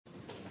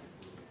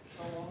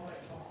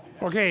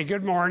Okay,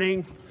 good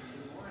morning.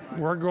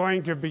 We're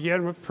going to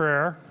begin with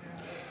prayer.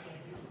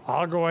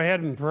 I'll go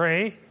ahead and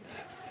pray.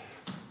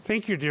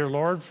 Thank you, dear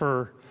Lord,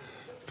 for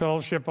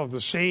fellowship of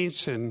the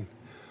saints and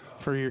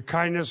for your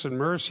kindness and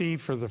mercy,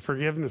 for the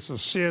forgiveness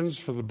of sins,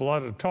 for the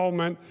blood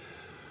atonement,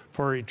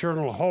 for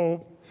eternal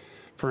hope,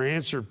 for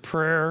answered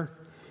prayer.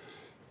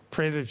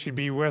 Pray that you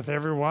be with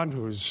everyone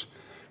who's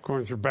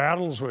going through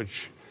battles,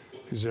 which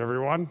is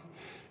everyone.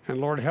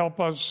 And Lord, help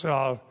us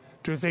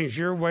do things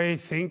your way,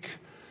 think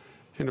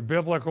in a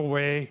biblical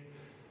way,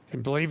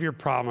 and believe your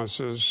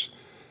promises.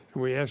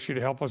 And we ask you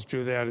to help us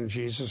do that in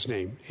Jesus'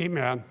 name.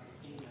 Amen.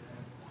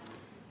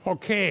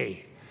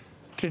 Okay,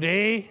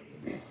 today,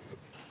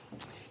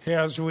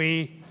 as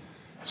we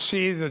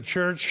see the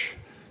church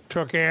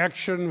took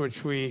action,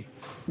 which we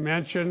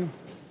mentioned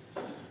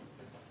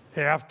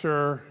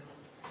after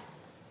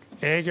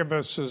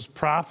Agabus's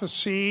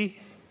prophecy,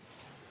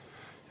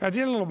 I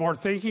did a little more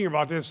thinking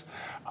about this.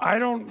 I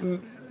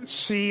don't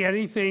see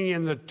anything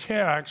in the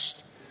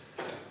text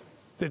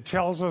that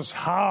tells us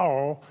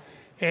how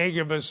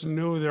Agabus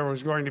knew there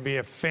was going to be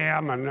a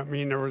famine. I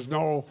mean, there was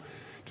no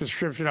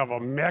description of a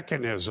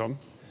mechanism.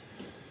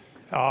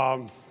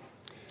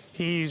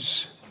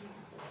 He's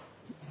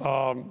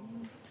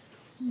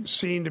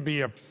seen to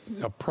be a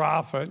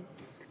prophet,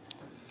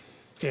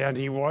 and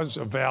he was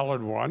a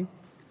valid one.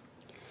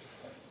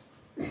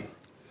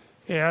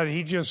 And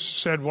he just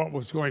said what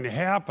was going to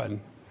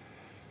happen.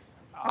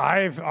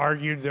 I've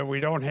argued that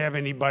we don't have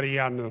anybody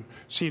on the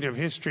scene of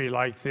history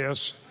like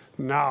this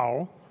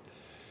now.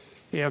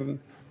 In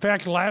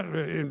fact,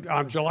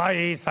 on July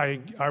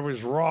 8th, I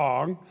was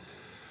wrong.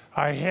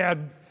 I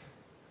had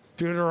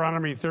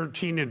Deuteronomy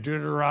 13 and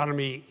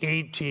Deuteronomy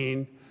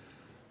 18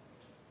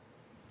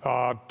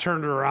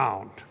 turned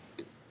around.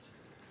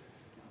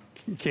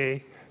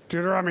 Okay,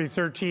 Deuteronomy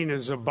 13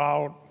 is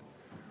about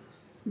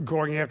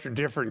going after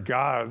different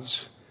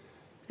gods,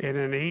 and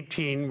in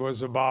 18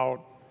 was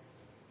about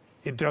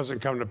it doesn't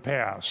come to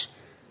pass.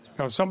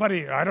 Now,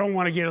 somebody, I don't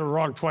want to get it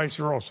wrong twice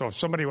in a row, so if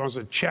somebody wants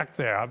to check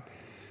that,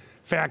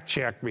 fact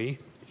check me.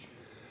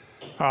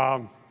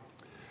 I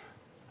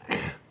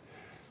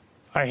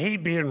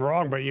hate being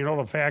wrong, but you know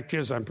the fact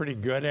is I'm pretty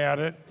good at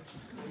it.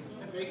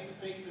 Fake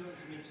news,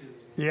 me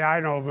too. Yeah, I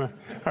know, but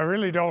I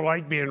really don't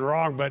like being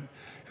wrong, but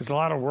it's a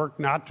lot of work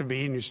not to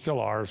be, and you still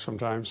are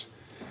sometimes.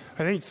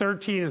 I think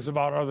 13 is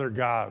about other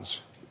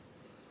gods,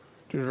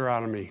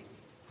 Deuteronomy.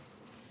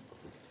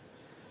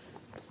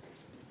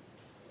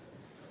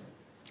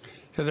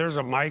 Yeah, there's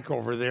a mic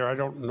over there. I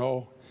don't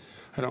know.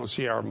 I don't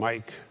see our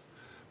mic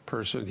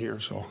person here,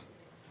 so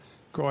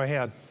go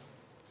ahead.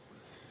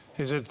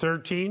 Is it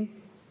 13?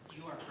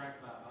 You are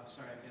correct, Bob. I'm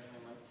sorry, I got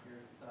my mic here.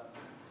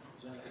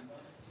 Jonathan.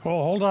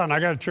 Oh, hold on.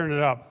 I got to turn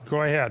it up.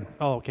 Go ahead.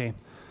 Oh, okay.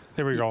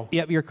 There we go.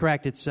 Yep, you're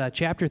correct. It's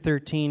chapter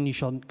 13, you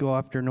shall go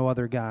after no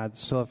other gods.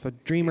 So if a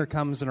dreamer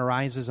comes and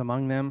arises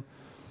among them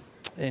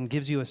and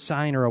gives you a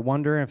sign or a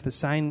wonder, if the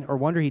sign or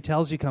wonder he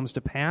tells you comes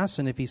to pass,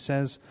 and if he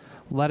says,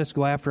 let us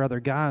go after other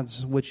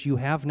gods, which you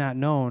have not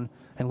known,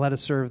 and let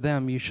us serve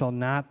them, you shall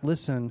not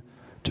listen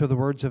to the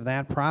words of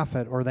that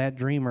prophet or that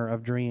dreamer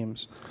of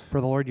dreams, for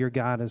the Lord your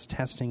God is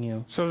testing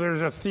you. So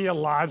there's a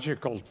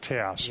theological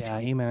test. Yeah,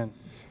 amen.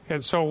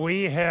 And so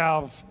we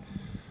have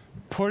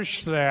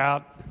pushed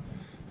that,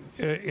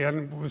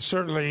 and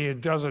certainly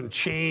it doesn't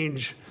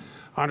change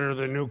under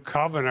the new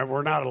covenant.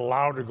 We're not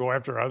allowed to go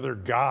after other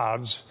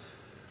gods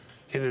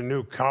in the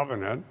new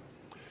covenant.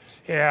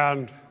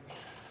 And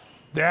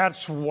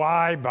that's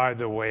why, by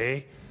the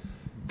way,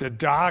 the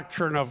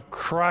doctrine of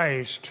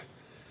Christ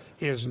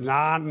is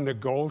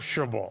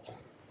non-negotiable.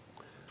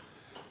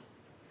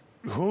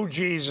 Who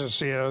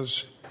Jesus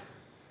is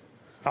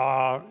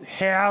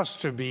has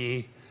to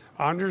be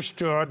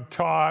understood,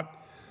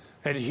 taught,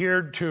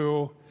 adhered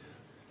to,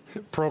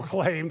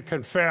 proclaimed,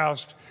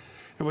 confessed,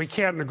 and we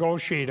can't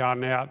negotiate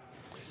on that.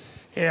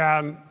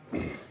 And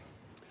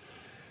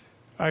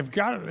I've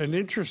got an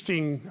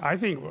interesting, I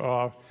think,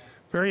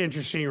 very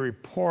interesting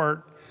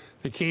report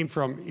that came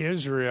from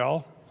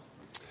Israel.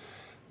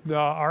 The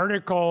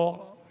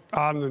article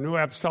on the New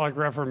Apostolic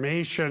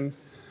Reformation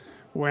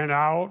went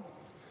out,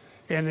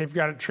 and they've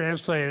got it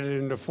translated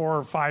into 4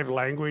 or 5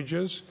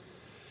 languages,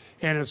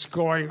 and it's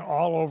going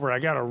all over. I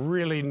got a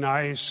really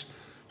nice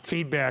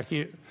feedback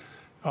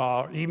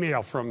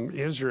email from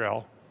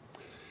Israel,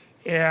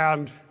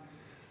 and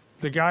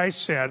the guy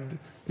said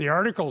the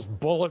article's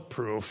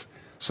bulletproof,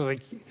 so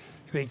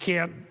they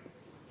can't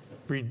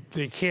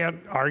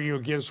argue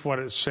against what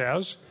it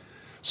says,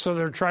 so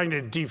they're trying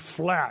to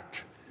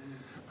deflect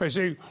by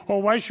saying, oh,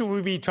 why should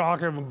we be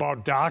talking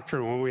about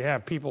doctrine when we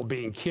have people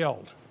being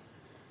killed?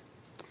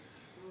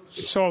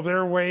 So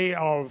their way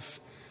of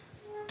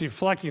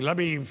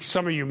deflecting,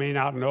 some of you may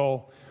not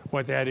know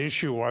what that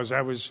issue was.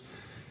 I was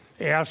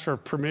asked for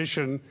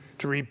permission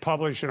to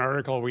republish an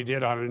article we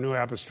did on a New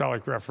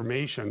Apostolic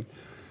Reformation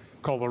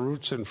called The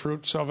Roots and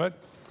Fruits of It.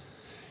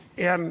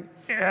 And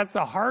at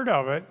the heart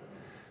of it,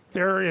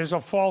 there is a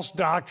false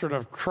doctrine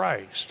of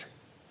Christ.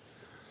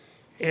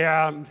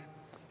 And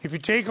if you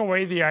take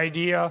away the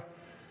idea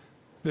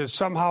that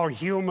somehow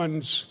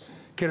humans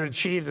can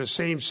achieve the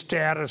same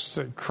status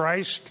that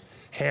Christ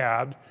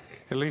had,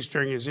 at least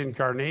during his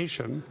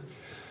incarnation,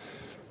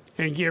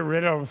 and get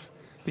rid of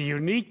the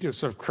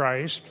uniqueness of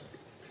Christ,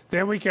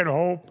 then we can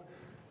hope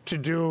to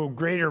do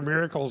greater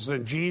miracles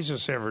than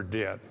Jesus ever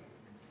did.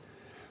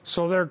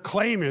 So their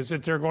claim is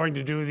that they're going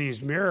to do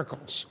these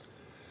miracles.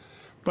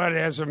 But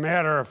as a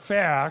matter of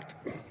fact,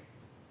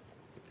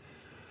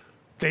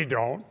 they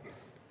don't.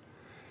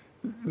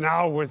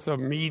 Now with the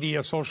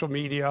media, social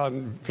media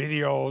and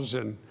videos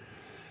and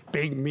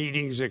big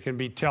meetings that can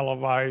be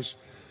televised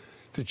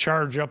to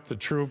charge up the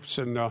troops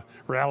and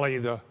rally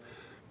the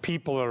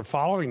people that are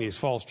following these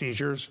false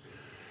teachers,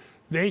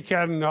 they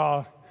can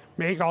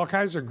make all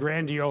kinds of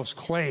grandiose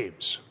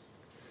claims.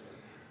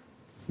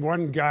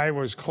 One guy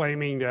was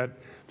claiming that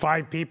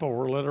 5 people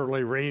were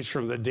literally raised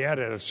from the dead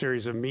at a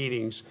series of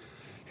meetings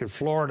in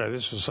Florida.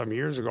 This was some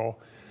years ago.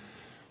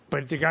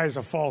 But the guy's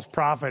a false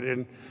prophet,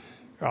 and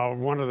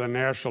one of the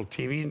national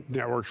TV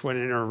networks went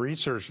in and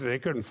researched it. They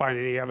couldn't find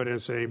any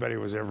evidence that anybody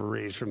was ever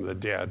raised from the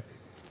dead.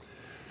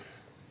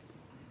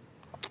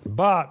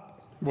 But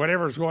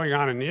whatever's going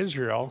on in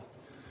Israel,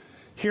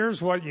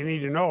 here's what you need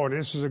to know, and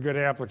this is a good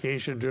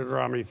application of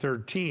Deuteronomy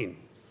 13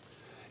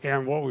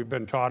 and what we've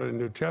been taught in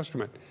the New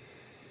Testament.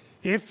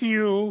 If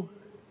you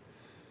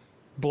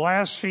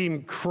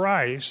blaspheme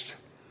Christ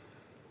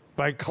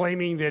by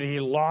claiming that he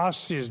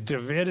lost his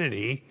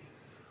divinity,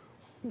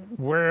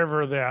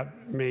 wherever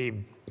that may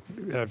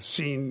have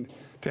seemed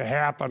to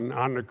happen,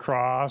 on the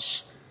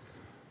cross,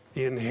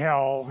 in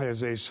hell,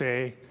 as they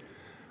say,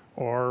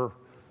 or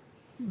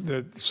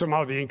that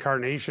somehow the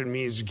incarnation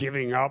means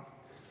giving up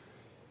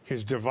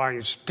his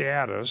divine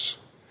status,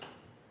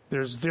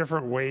 there's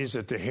different ways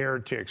that the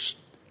heretics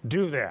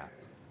do that.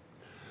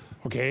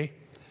 Okay?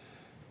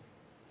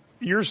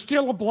 You're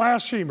still a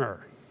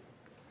blasphemer.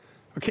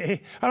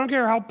 Okay? I don't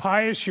care how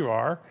pious you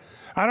are.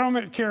 I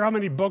don't care how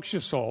many books you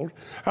sold.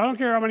 I don't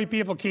care how many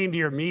people came to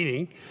your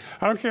meeting.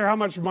 I don't care how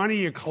much money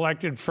you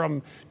collected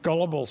from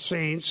gullible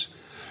saints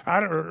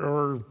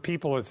or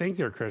people that think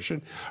they're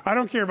Christian. I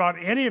don't care about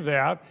any of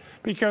that,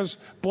 because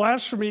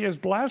blasphemy is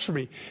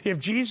blasphemy. If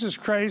Jesus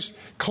Christ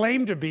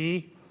claimed to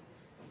be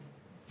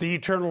the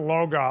eternal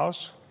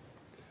Logos,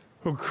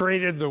 who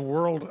created the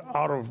world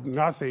out of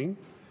nothing,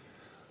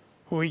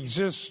 who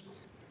exists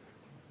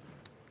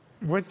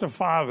with the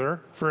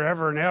Father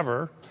forever and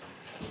ever,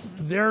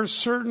 there are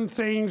certain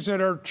things that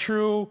are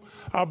true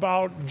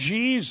about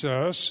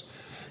Jesus.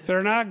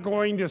 They're not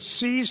going to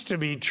cease to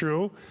be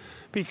true,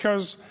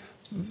 because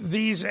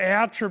these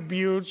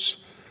attributes,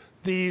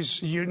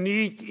 these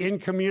unique,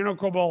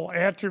 incommunicable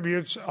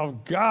attributes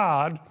of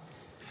God,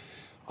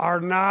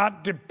 are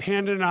not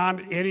dependent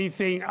on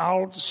anything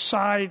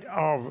outside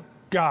of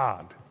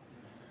God.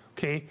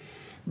 Okay?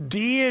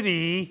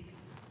 Deity,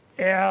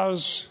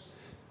 as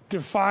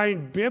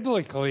defined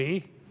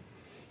biblically,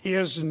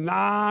 is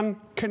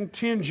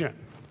non-contingent.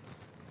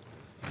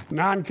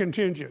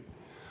 Non-contingent.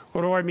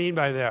 What do I mean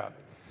by that?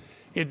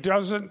 It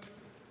doesn't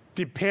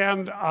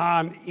depend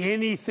on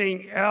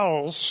anything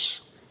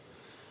else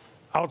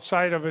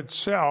outside of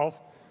itself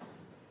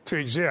to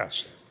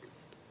exist.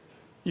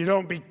 You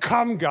don't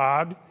become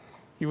God.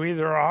 You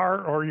either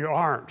are or you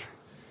aren't.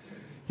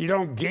 You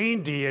don't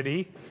gain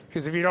deity,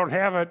 because if you don't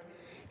have it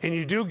and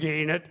you do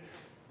gain it,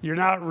 you're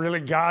not really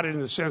God in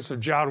the sense of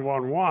John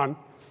 1:1,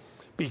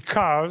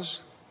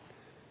 because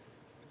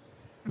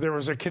there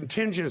was a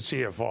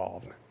contingency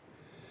involved.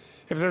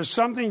 If there's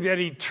something that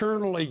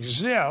eternal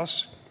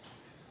exists,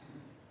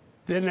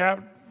 then that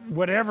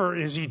whatever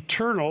is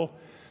eternal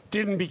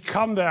didn't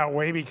become that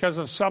way because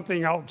of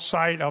something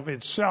outside of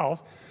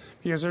itself,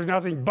 because there's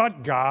nothing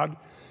but God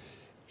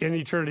in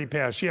eternity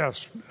past.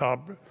 Yes.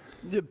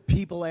 The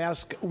people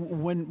ask,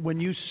 when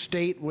you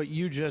state what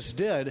you just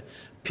did,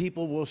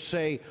 people will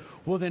say,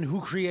 well, then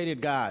who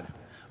created God?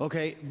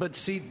 Okay, but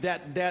see,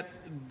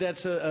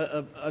 that's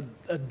a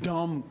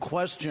dumb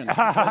question,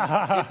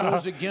 because it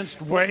goes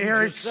against what you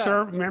just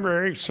said. Remember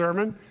Eric's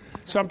sermon?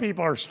 Some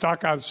people are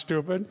stuck on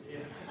stupid.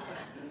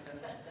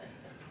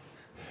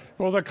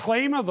 Well, the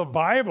claim of the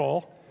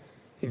Bible,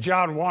 in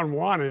John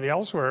 1:1 and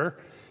elsewhere,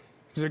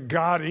 is that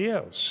God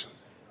is.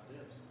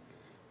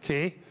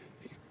 Okay?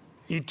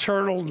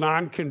 Eternal,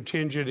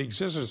 non-contingent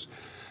existence.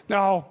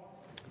 Now,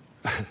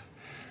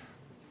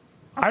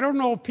 I don't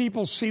know if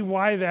people see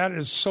why that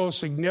is so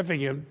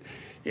significant,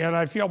 and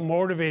I feel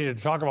motivated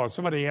to talk about it.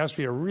 Somebody asked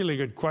me a really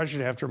good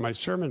question after my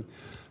sermon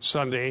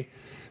Sunday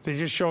that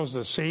just shows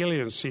the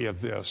saliency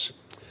of this.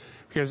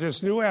 Because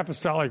this new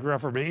apostolic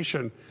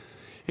reformation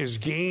is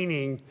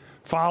gaining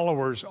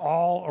followers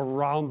all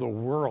around the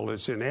world.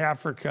 It's in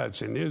Africa,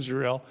 it's in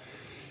Israel.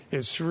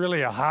 It's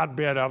really a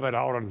hotbed of it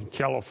out in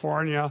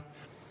California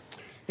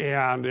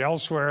and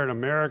elsewhere in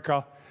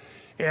America.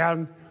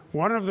 And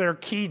one of their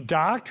key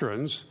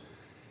doctrines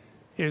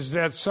is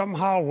that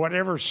somehow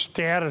whatever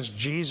status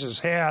Jesus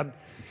had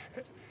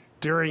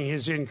during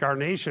his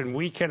incarnation,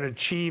 we can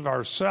achieve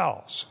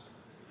ourselves.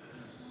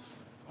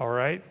 All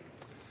right?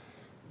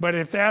 But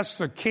if that's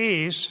the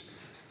case,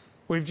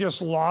 We've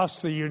just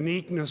lost the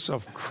uniqueness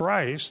of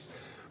Christ,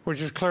 which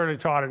is clearly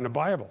taught in the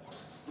Bible.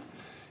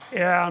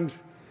 And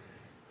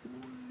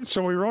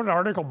so we wrote an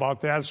article about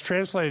that. It's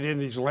translated in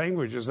these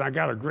languages. And I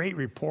got a great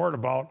report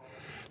about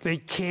they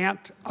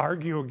can't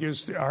argue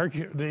against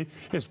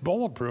it's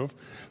bulletproof.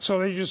 So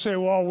they just say,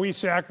 well, we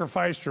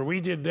sacrificed or we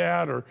did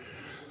that, or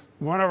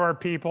one of our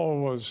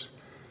people was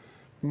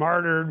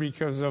martyred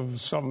because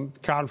of some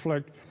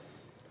conflict,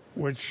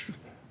 which,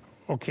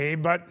 okay,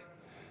 but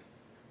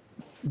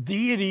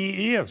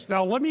deity is.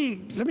 Now, let me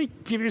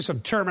give you some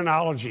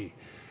terminology.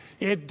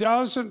 It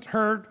doesn't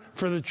hurt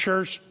for the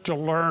church to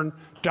learn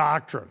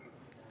doctrine.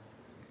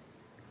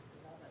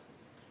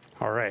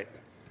 All right.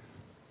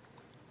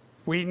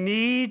 We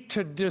need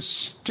to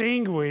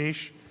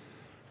distinguish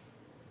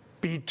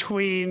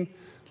between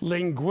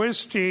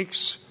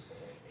linguistics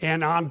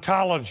and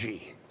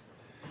ontology.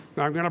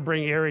 Now, I'm going to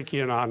bring Eric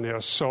in on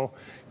this, so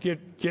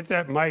get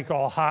that mic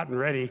all hot and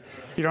ready.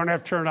 You don't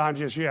have to turn it on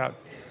just yet.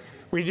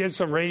 We did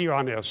some radio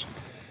on this.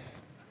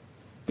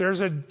 There's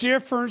a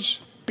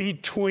difference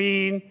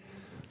between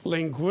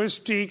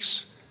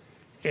linguistics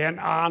and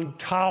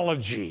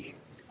ontology,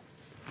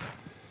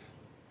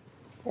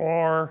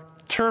 or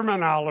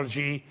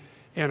terminology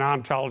and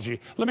ontology.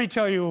 Let me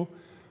tell you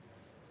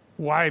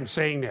why I'm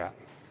saying that.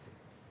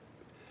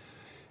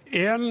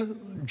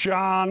 In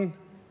John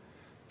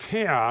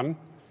 10,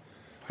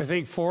 I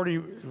think 40,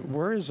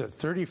 where is it,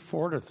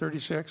 34 to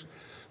 36?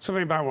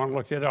 Somebody might want to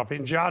look that up.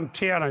 In John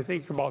 10, I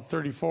think about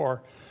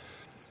 34,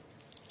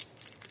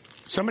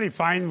 somebody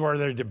find where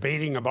they're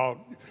debating about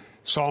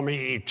Psalm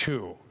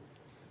 82.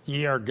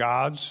 Ye are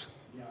gods.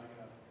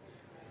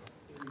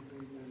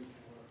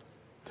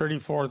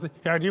 34.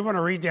 Yeah, do you want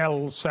to read that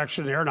little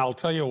section there, and I'll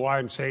tell you why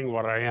I'm saying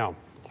what I am.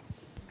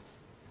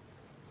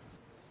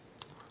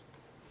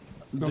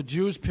 The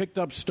Jews picked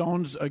up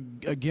stones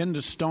again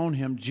to stone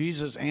him.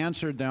 Jesus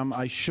answered them,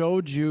 I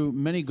showed you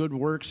many good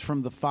works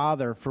from the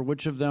Father. For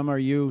which of them are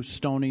you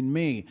stoning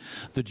me?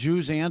 The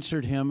Jews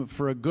answered him,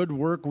 for a good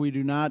work we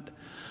do not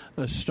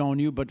stone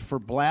you, but for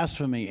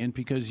blasphemy, and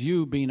because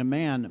you, being a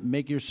man,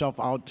 make yourself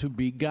out to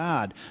be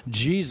God.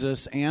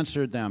 Jesus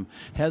answered them,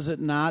 has it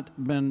not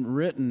been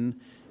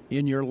written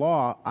in your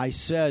law, I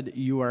said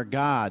you are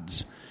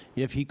gods?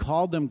 If he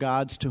called them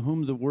gods to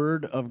whom the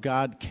word of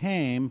God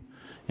came,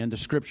 and the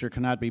scripture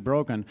cannot be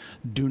broken,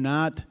 do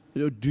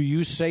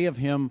you say of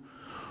him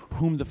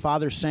whom the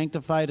Father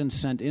sanctified and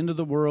sent into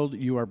the world,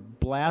 you are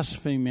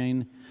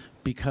blaspheming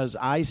because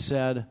I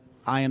said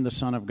I am the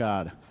Son of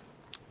God?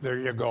 There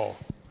you go.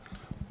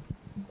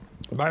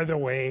 By the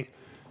way,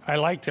 I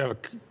like to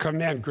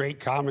commend great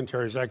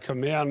commentaries. I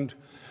commend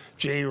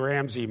J.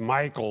 Ramsey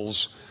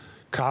Michaels'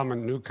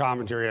 new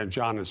commentary on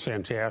John is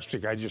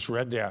fantastic. I just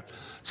read that.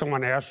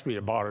 Someone asked me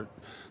about it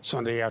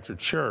Sunday after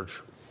church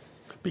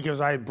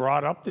because I had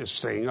brought up this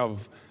thing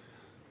of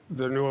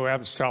the New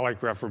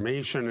Apostolic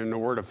Reformation and the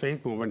Word of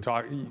Faith movement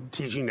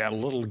teaching that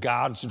little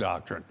gods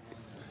doctrine.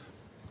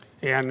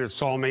 And it's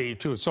Psalm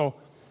 82. So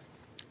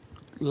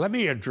let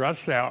me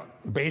address that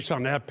based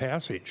on that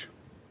passage.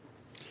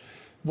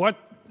 What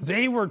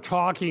they were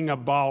talking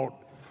about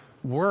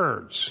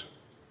words,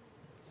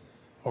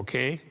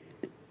 okay?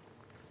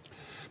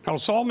 Now,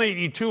 Psalm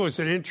 82 is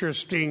an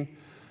interesting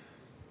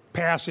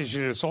passage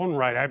in its own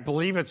right. I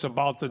believe it's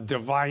about the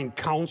divine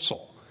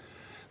council.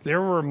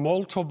 There were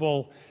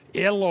multiple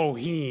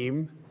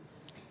Elohim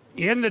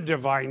in the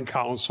divine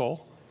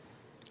council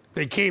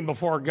that came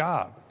before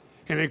God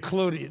and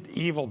included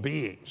evil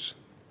beings.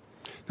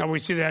 Now, we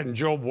see that in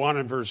Job 1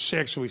 and verse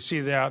 6. We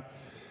see that,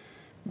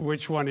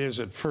 which one is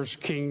it? 1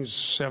 Kings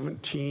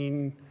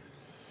 17,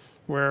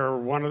 where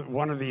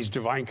one of these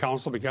divine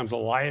council becomes a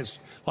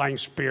lying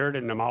spirit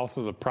in the mouth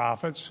of the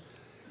prophets.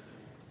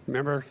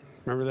 Remember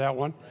that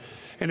one?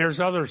 And there's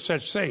other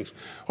such things.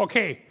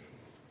 Okay,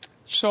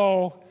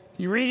 so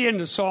you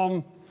read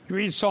Psalm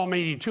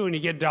 82, and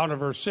you get down to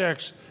verse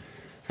 6,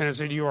 and it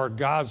said, you are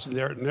gods,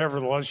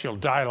 nevertheless you'll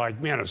die like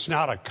men. It's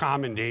not a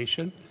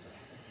commendation.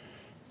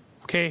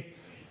 Okay?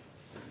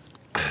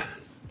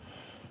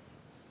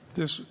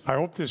 I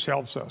hope this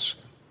helps us.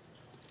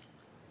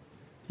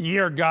 Ye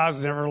are gods,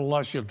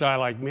 nevertheless you'll die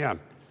like men.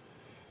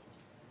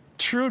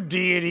 True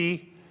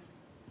deity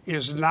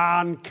is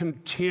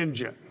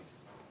non-contingent.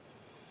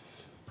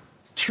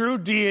 True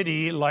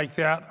deity, like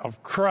that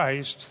of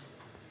Christ,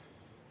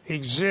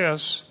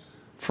 exists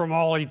from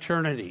all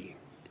eternity.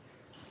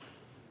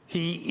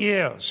 He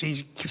is.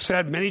 He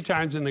said many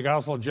times in the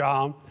Gospel of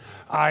John,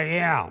 I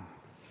am.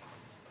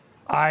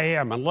 I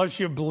am. Unless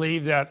you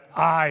believe that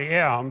I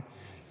am,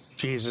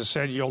 Jesus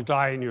said, you'll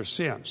die in your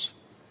sins.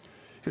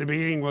 In the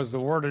beginning was the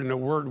Word, and the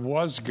Word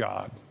was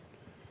God.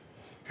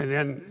 And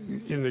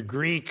then in the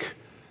Greek,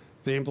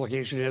 the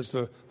implication is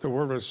the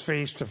Word was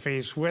face to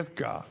face with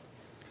God.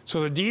 So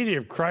the deity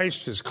of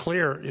Christ is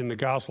clear in the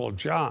Gospel of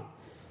John.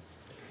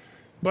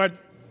 But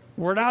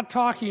we're not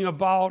talking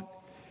about,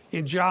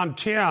 in John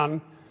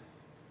 10,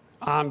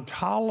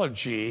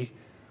 ontology.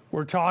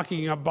 We're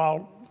talking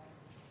about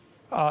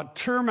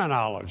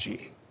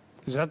terminology.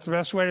 Is that the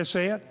best way to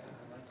say it?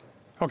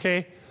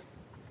 Okay.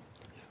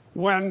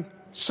 when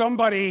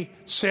somebody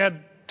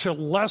said to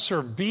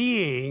lesser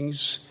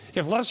beings,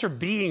 if lesser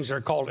beings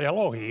are called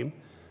Elohim,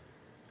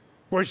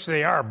 which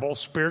they are, both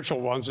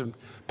spiritual ones and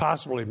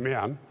possibly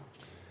men,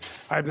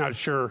 I'm not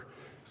sure.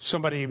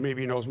 Somebody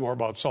maybe knows more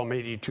about Psalm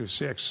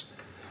 82:6.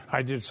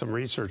 I did some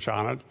research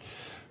on it.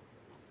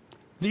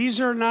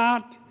 These are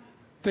not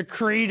the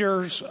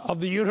creators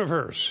of the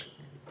universe.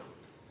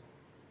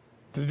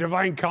 The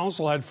divine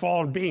council had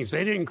fallen beings.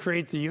 They didn't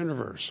create the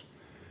universe.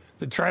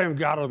 The triune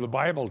God of the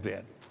Bible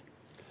did.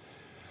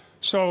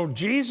 So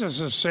Jesus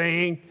is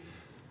saying,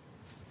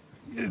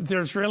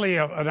 there's really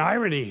an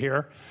irony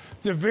here.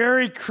 The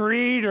very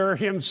creator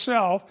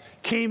himself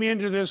came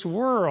into this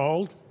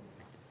world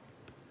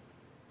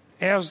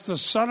as the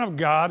Son of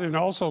God and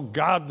also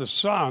God the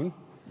Son.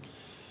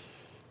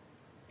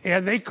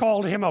 And they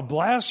called him a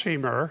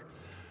blasphemer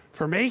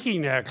for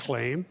making that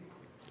claim.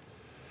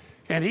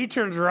 And he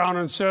turns around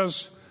and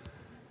says,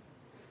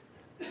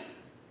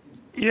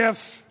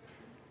 if,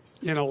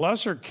 in a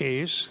lesser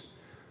case,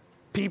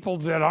 people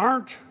that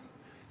aren't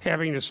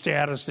having the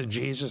status that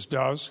Jesus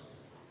does,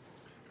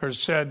 or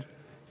said,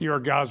 you are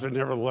gods, but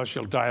nevertheless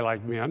you'll die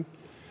like men,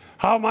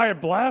 how am I a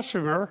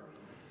blasphemer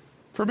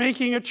for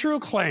making a true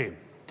claim,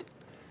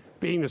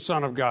 being the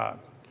Son of God?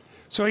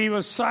 So he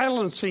was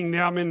silencing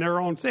them in their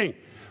own thing.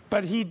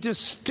 But he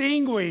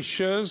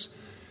distinguishes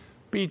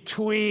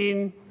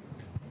between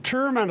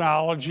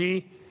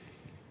terminology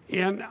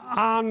and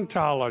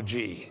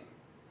ontology.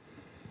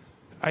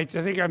 I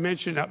think I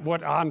mentioned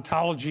what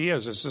ontology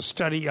is. It's the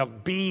study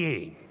of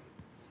being.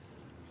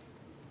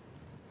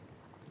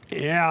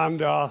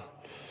 And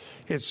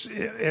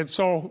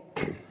so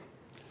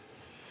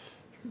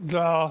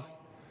the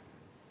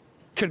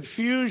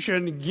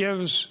confusion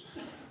gives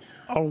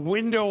a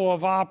window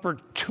of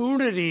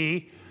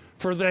opportunity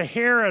for the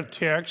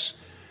heretics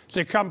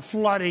to come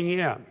flooding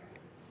in.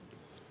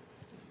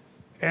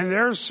 And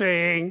they're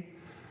saying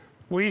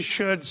we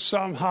should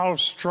somehow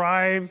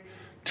strive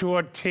to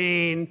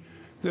attain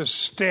the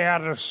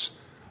status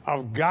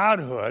of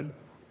godhood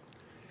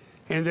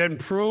and then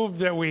prove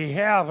that we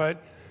have it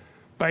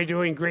by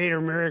doing greater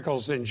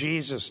miracles than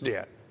Jesus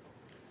did.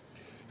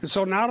 And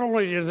so not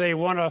only do they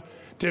want to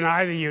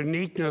deny the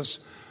uniqueness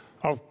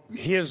of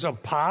his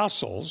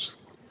apostles,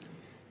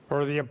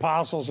 or the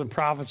apostles and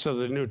prophets of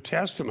the New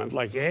Testament,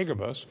 like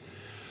Agabus,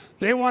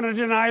 they want to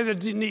deny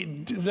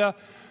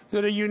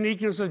the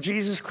uniqueness of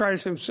Jesus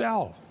Christ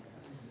himself.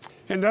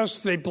 And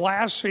thus they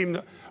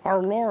blaspheme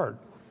our Lord.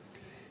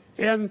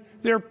 And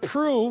their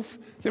proof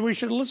that we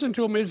should listen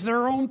to them is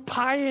their own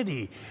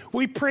piety.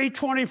 We pray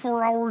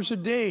 24 hours a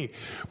day.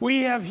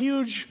 We have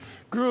huge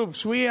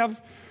groups.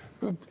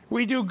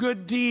 We do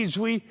good deeds.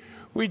 We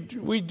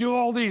do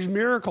all these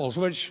miracles,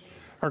 which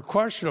are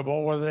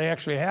questionable whether they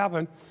actually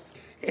happen.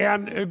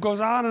 And it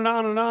goes on and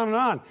on and on and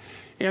on.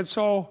 And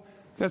so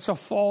that's a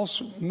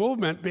false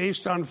movement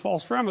based on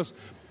false premise.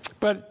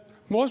 But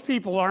most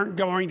people aren't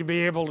going to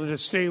be able to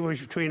distinguish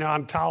between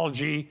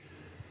ontology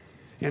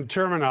and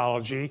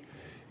terminology,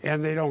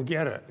 and they don't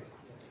get it.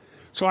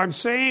 So I'm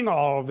saying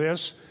all of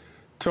this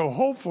to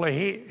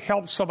hopefully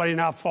help somebody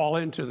not fall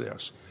into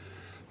this.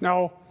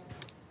 Now,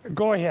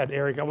 go ahead,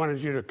 Eric. I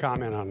wanted you to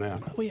comment on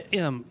that. Well,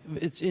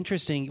 it's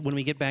interesting when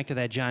we get back to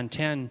that John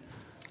 10.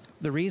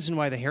 The reason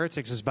why the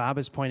heretics, as Bob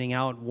is pointing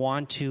out,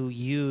 want to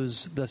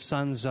use the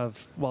sons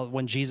of, well,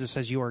 when Jesus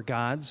says you are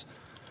gods,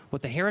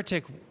 what the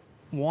heretic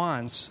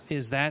wants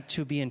is that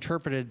to be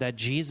interpreted that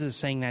Jesus is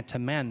saying that to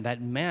men,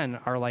 that men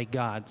are like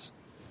gods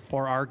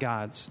or are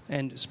gods.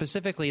 And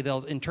specifically,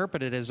 they'll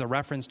interpret it as a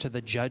reference to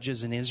the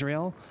judges in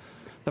Israel.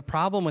 The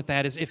problem with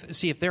that is,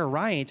 if they're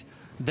right,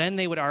 then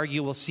they would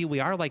argue, well, see, we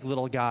are like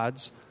little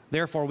gods,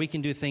 therefore we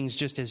can do things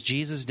just as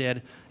Jesus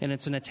did, and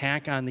it's an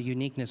attack on the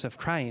uniqueness of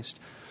Christ.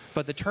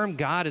 But the term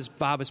God, as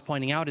Bob is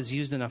pointing out, is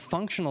used in a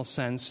functional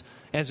sense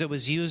as it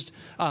was used.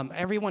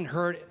 Everyone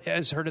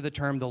has heard of the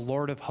term the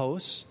Lord of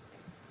hosts.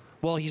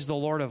 Well, he's the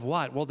Lord of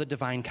what? Well, the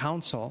divine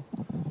council.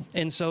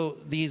 And so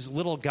these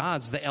little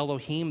gods, the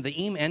Elohim, the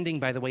im ending,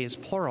 by the way, is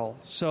plural.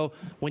 So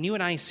when you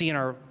and I see in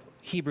our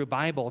Hebrew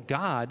Bible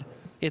God,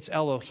 it's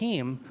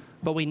Elohim,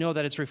 but we know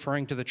that it's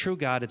referring to the true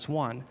God, it's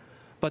one.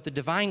 But the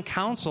divine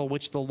council,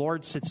 which the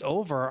Lord sits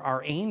over,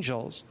 are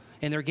angels.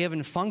 And they're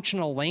given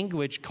functional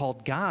language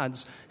called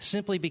gods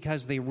simply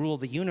because they rule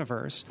the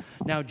universe.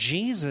 Now,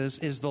 Jesus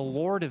is the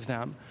Lord of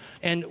them.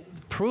 And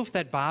proof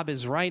that Bob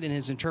is right in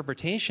his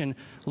interpretation,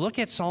 look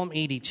at Psalm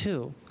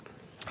 82.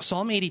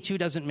 Psalm 82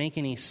 doesn't make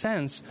any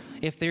sense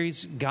if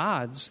there's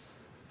gods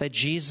that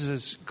Jesus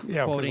is quoting.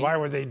 Yeah, because why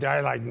would they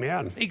die like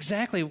men?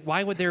 Exactly.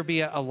 Why would there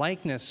be a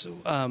likeness?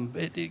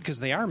 Because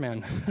they are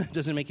men. It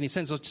doesn't make any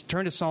sense. Let's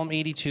turn to Psalm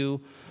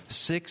 82,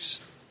 6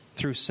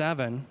 through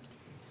 7.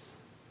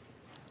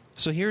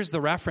 So here's the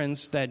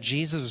reference that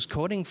Jesus was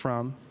quoting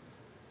from.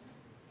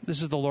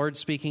 This is the Lord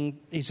speaking.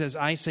 He says,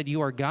 I said,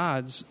 you are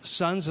gods,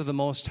 sons of the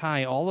Most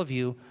High, all of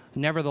you.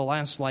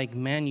 Nevertheless, like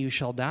men, you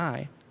shall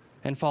die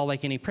and fall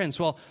like any prince.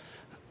 Well,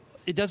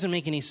 it doesn't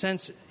make any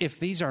sense if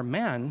these are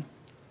men.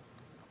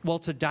 Well,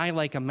 to die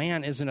like a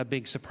man isn't a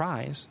big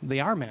surprise.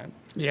 They are men.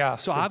 Yeah.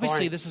 So good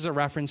obviously point. this is a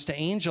reference to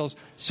angels.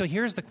 So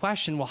here's the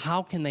question, well,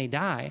 how can they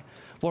die?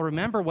 Well,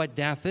 remember what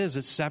death is.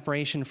 It's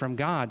separation from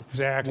God.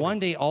 Exactly. One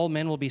day all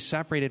men will be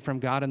separated from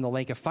God in the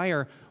lake of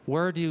fire.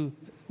 Where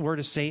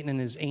does Satan and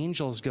his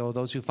angels go,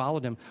 those who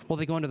followed him? Well,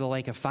 they go into the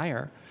lake of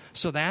fire.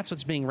 So that's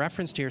what's being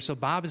referenced here. So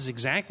Bob is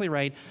exactly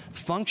right.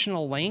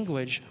 Functional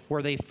language,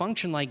 where they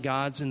function like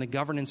gods in the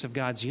governance of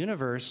God's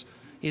universe,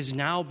 is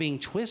now being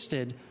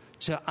twisted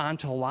to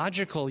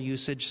ontological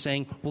usage,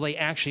 saying, well, they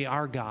actually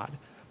are God.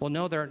 Well,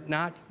 no, they're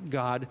not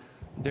God.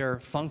 They're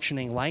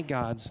functioning like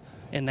gods,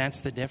 and that's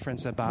the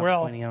difference that Bob's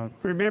pointing out.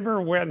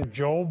 Remember when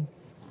Job,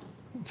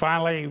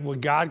 finally, when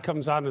God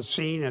comes on the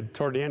scene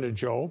toward the end of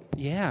Job?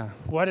 Yeah.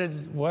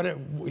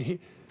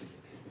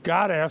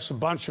 God asked a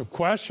bunch of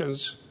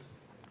questions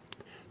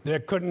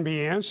that couldn't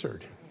be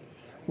answered.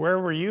 Where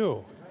were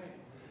you?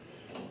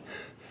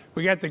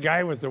 We got the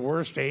guy with the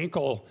worst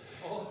ankle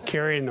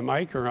carrying the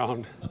mic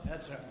around.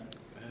 That's right.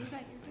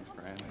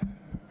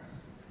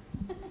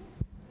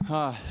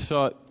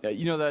 So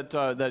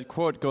that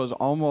quote goes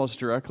almost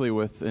directly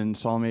with in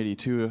Psalm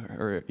 82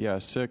 or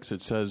 6.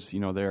 It says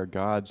they are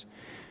gods,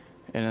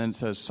 and then it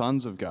says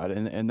sons of God,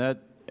 and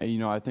that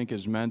I think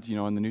is meant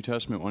in the New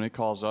Testament when it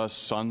calls us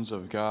sons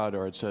of God,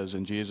 or it says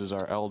in Jesus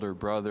our elder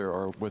brother,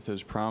 or with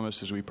His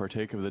promises we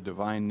partake of the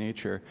divine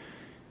nature.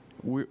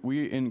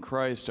 We in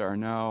Christ are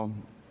now,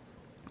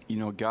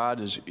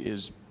 God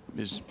is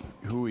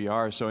who we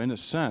are. So in a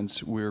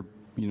sense we're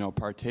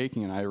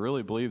partaking, and I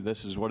really believe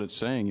this is what it's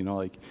saying,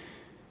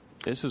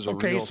 this is a real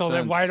Okay, so sense.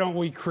 then why don't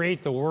we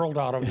create the world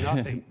out of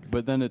nothing?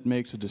 But then it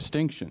makes a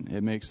distinction.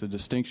 It makes the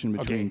distinction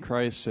between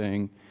Christ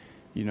saying,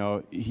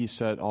 He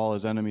set all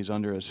His enemies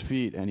under His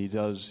feet, and He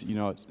does,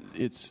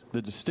 it's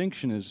the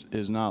distinction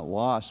is not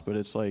lost, but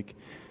it's like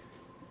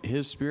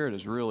His Spirit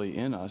is really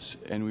in us,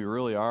 and we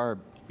really are,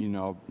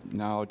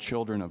 now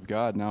children of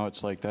God. Now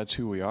it's like that's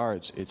who we are.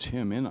 It's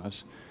Him in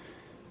us.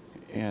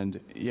 And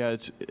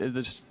it's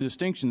the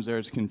distinctions there.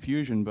 It's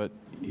confusion, but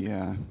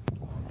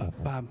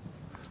Bob.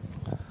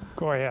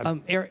 Go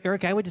ahead.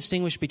 Eric, I would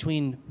distinguish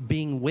between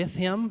being with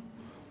Him,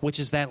 which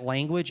is that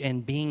language,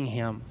 and being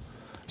Him.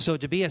 So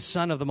to be a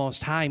son of the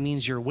Most High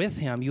means you're with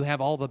Him. You have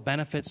all the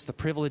benefits, the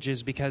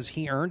privileges, because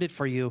He earned it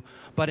for you,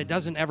 but it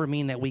doesn't ever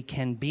mean that we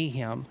can be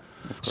Him.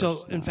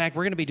 So, in fact,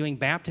 we're going to be doing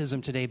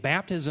baptism today.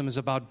 Baptism is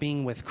about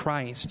being with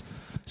Christ.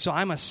 So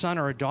I'm a son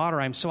or a daughter.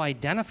 I'm so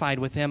identified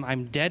with Him.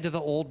 I'm dead to the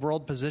old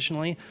world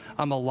positionally.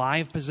 I'm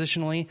alive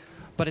positionally.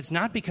 But it's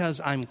not because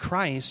I'm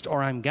Christ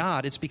or I'm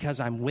God. It's because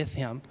I'm with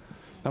Him.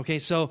 Okay,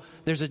 so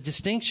there's a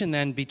distinction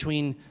then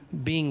between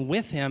being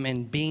with Him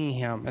and being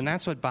Him. And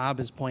that's what Bob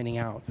is pointing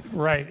out.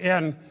 Right.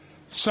 And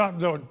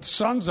the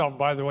sons of,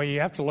 by the way,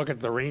 you have to look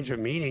at the range of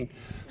meaning.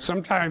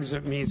 Sometimes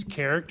it means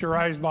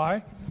characterized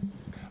by.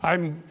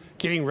 I'm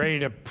getting ready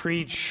to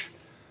preach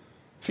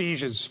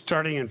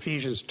starting in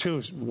Ephesians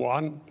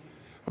 2:1,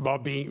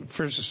 about being,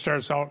 first it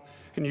starts out,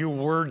 and you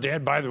were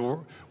dead. By the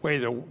way,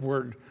 the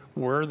word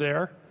were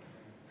there,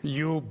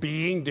 you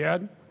being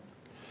dead,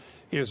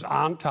 is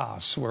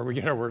ontos, where we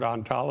get our word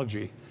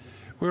ontology.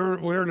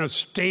 We're in a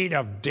state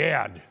of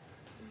dead.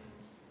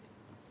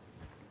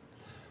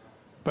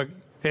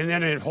 And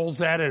then it holds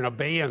that in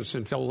abeyance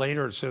until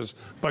later it says,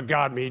 but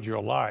God made you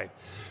alive.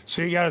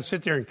 So you got to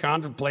sit there and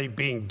contemplate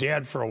being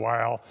dead for a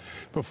while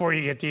before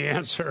you get the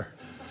answer.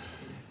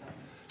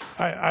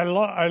 I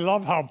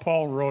love how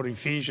Paul wrote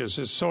Ephesians.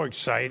 It's so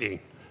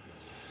exciting.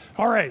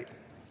 All right.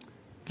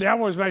 That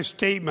was my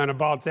statement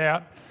about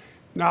that.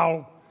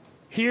 Now,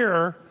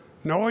 here,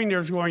 knowing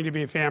there's going to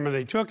be a famine,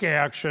 they took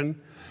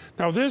action.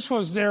 Now, this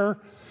was their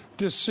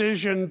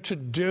decision to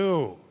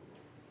do.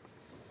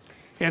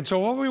 And so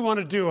what we want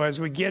to do as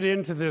we get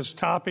into this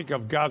topic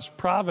of God's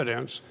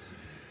providence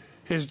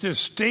is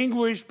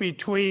distinguish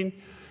between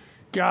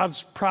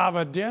God's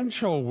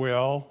providential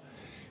will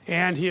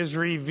and His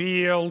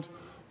revealed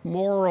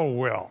moral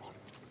will.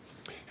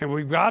 And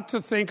we've got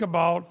to think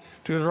about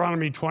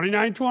Deuteronomy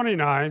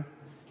 29:29,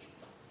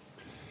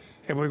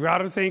 and we've got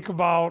to think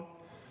about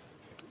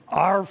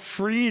our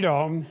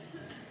freedom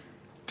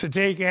to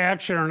take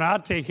action or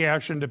not take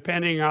action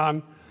depending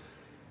on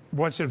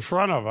what's in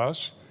front of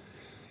us.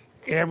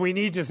 And we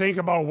need to think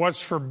about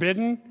what's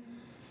forbidden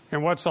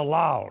and what's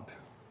allowed.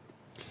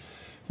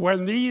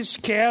 When these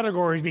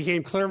categories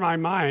became clear in my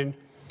mind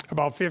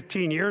about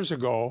 15 years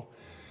ago,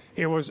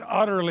 it was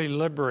utterly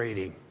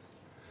liberating.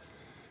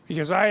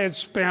 Because I had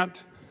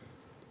spent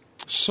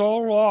so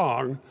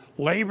long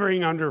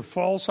laboring under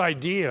false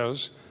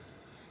ideas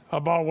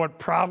about what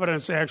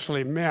providence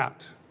actually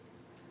meant.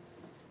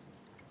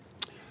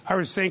 I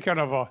was thinking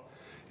of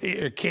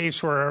a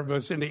case where it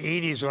was in the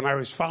 80s when I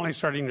was finally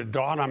starting to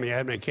dawn on me I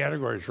had my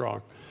categories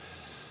wrong.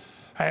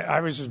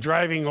 I was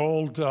driving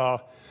old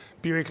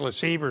Buick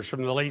LeSabres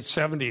from the late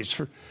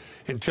 70s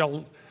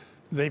until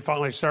they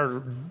finally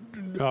started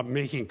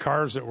making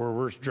cars that were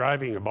worth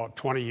driving about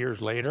 20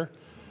 years later.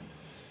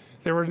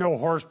 There were no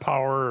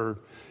horsepower or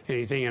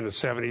anything in the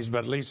 70s, but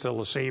at least the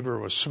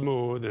LeSabre was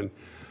smooth, and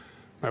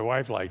my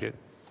wife liked it.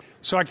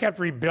 So I kept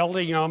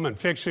rebuilding them and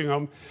fixing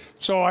them.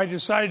 So I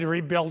decided to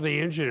rebuild the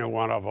engine in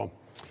one of them.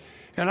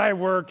 And I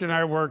worked and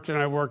I worked and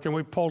I worked, and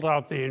we pulled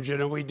out the engine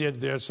and we did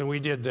this and we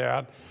did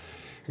that.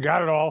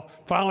 Got it all.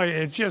 Finally,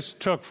 it just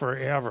took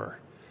forever.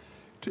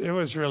 It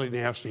was really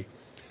nasty.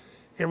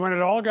 And when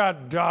it all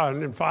got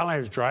done and finally I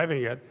was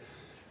driving it,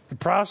 the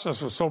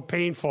process was so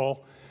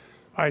painful,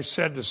 I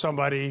said to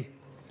somebody,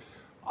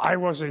 I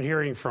wasn't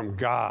hearing from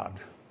God.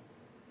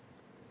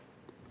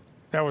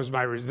 That was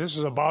my reason. This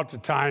is about the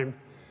time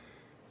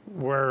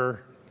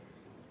where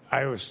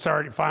I was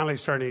finally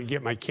starting to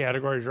get my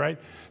categories right.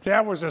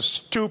 That was a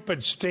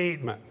stupid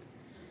statement.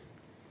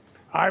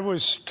 I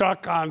was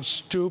stuck on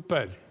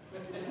stupid.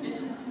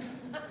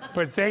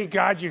 But thank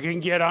God you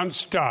can get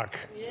unstuck.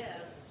 Yes.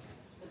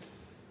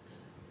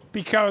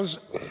 Because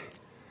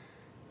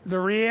the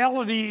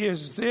reality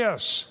is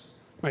this,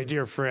 my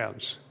dear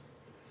friends.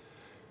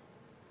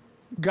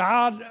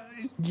 God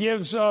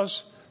gives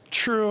us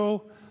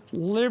true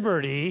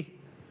liberty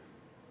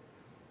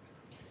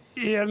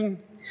in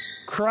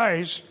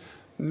Christ,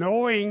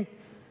 knowing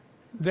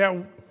that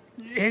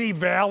any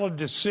valid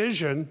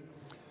decision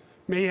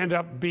may end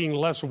up being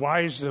less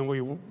wise than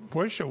we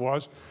wish it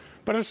was,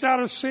 but it's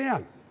not a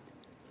sin.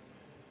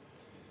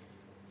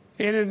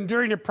 And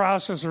during the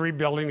process of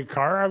rebuilding the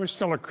car, I was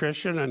still a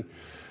Christian, and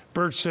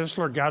Bert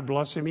Sisler, God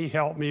bless him, he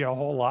helped me a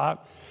whole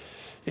lot.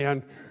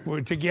 And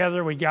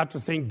together we got the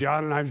thing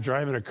done, and I was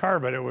driving a car,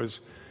 but it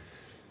was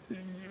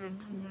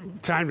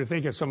time to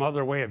think of some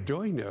other way of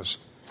doing this.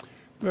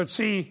 But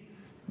see,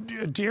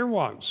 dear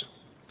ones,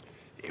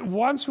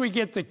 once we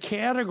get the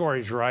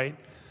categories right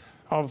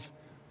of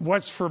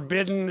what's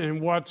forbidden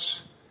and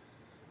what's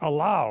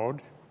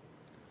allowed,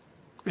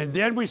 and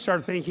then we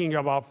start thinking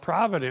about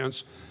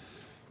providence,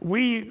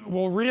 we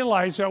will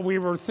realize that we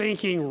were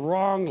thinking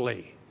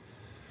wrongly.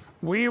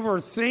 We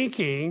were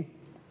thinking,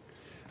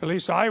 at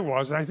least I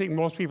was, and I think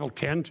most people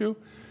tend to,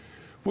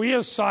 we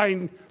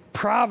assign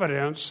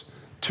providence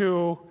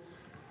to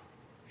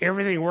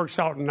everything works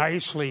out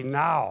nicely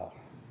now.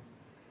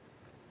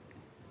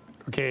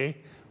 Okay?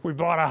 We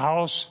bought a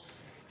house,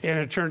 and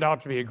it turned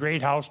out to be a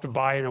great house to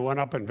buy, and it went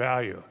up in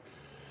value.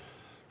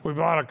 We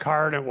bought a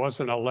car, and it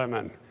wasn't a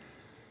lemon.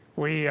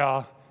 We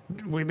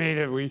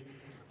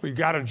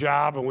got a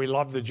job, and we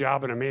loved the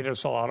job, and it made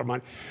us a lot of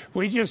money.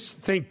 We just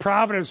think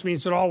providence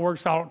means it all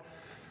works out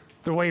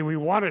the way we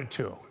want it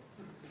to.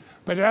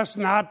 But that's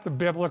not the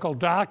biblical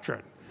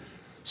doctrine.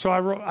 So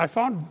I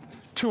found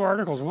 2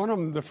 articles. One of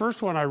them, the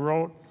first one I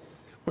wrote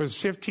was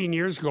 15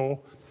 years ago,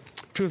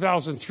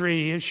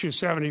 2003, issue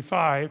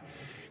 75,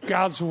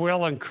 God's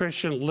Will and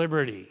Christian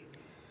Liberty.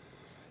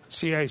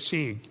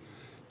 CIC,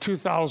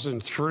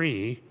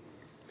 2003.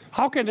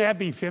 How can that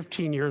be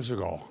 15 years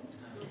ago?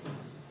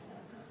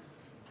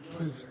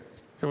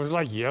 It was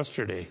like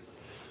yesterday.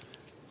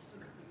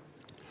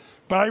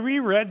 But I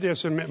reread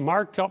this and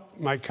marked up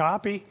my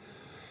copy,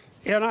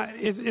 and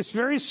it's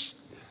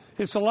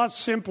a lot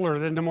simpler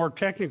than the more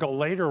technical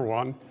later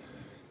one,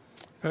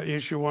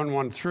 issue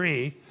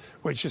 113,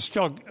 which is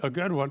still a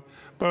good one.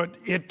 But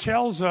it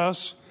tells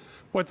us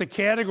what the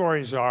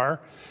categories are,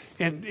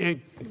 and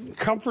it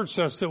comforts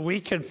us that we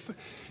can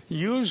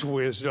use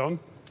wisdom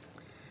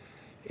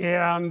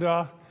and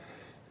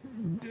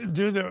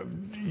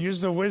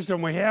use the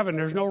wisdom we have, and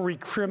there's no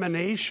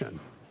recrimination.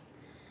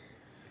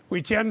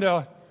 We tend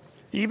to,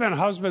 even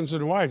husbands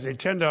and wives, they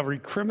tend to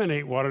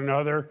recriminate one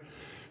another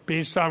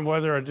based on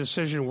whether a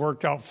decision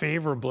worked out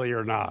favorably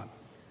or not.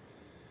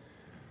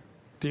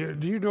 Do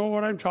you know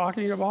what I'm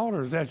talking about,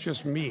 or is that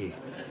just me?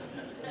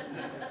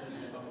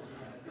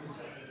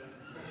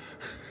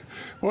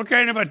 What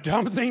kind of a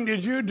dumb thing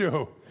did you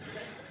do?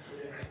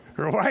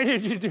 Or why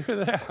did you do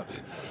that?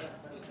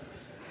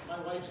 My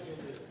wife's good.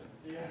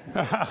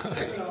 Yeah.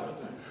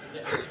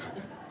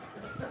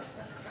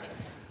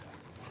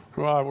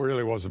 Well, it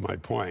really wasn't my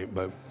point,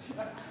 but...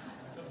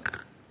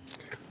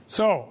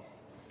 So,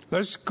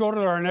 let's go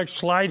to our next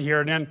slide here,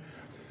 and then...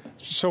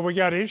 So we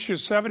got issue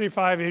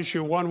 75,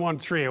 issue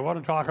 113. I want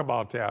to talk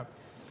about that.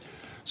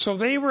 So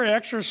they were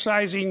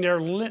exercising their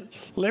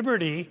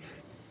liberty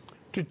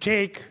to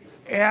take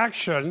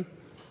action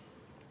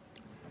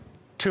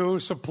to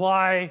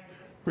supply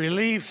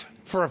relief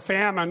for a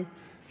famine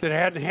that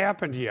hadn't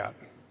happened yet.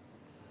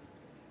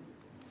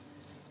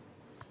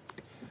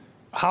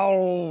 How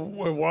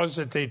it was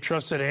that they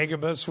trusted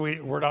Agabus,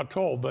 we're not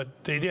told,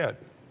 but they did.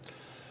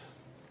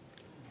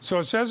 So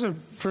it says in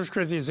 1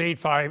 Corinthians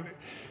 8:5,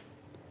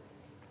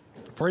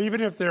 for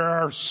even if there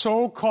are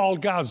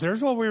so-called gods,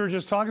 there's what we were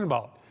just talking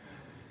about.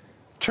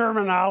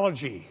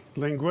 Terminology,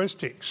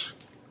 linguistics.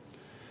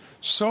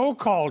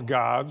 So-called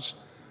gods,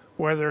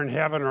 whether in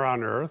heaven or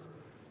on earth.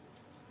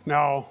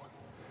 Now,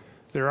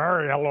 there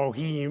are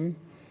Elohim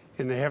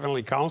in the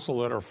heavenly council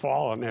that are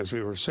fallen, as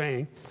we were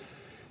saying.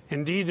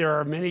 Indeed, there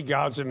are many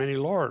gods and many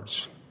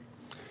lords.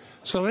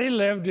 So they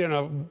lived in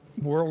a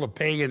world of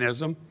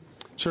paganism,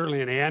 certainly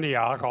in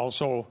Antioch,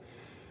 also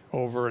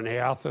over in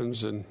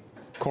Athens and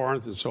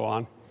Corinth and so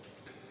on,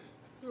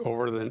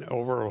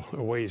 over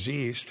a ways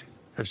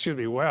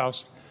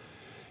west.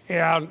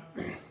 And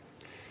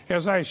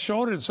as I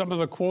showed in some of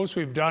the quotes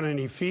we've done in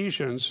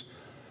Ephesians,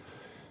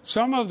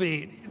 some of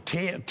the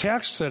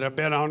texts that have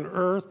been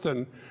unearthed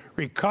and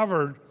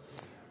recovered,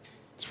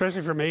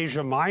 especially from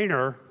Asia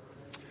Minor,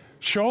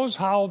 shows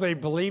how they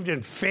believed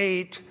in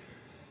fate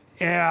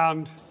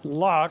and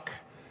luck.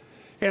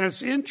 And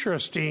it's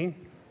interesting.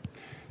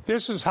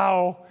 This is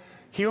how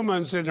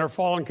humans in their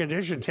fallen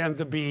condition tend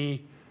to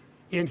be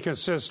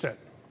inconsistent.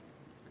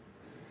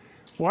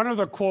 One of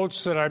the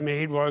quotes that I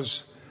made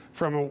was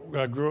from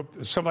a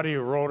group, somebody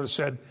who wrote and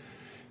said,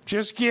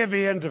 just give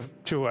in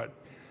to it.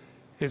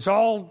 It's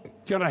all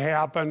going to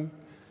happen.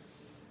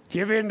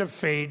 Give in to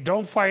fate.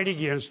 Don't fight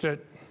against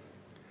it.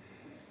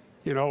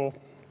 You know,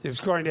 it's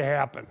going to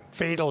happen.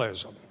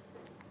 Fatalism.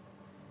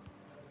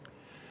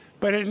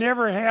 But it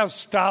never has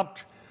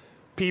stopped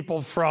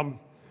people from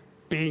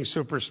being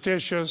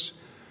superstitious,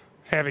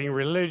 having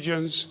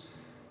religions,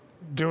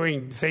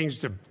 doing things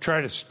to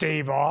try to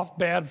stave off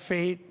bad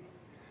fate,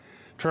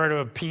 try to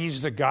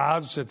appease the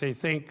gods that they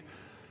think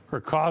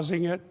are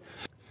causing it.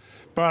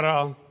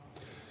 But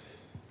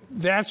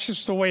that's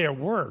just the way it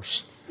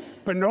works.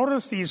 But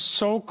notice these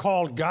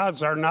so-called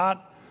gods are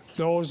not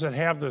those that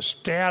have the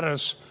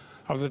status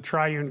of the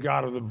triune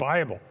God of the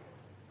Bible.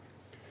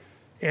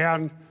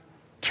 And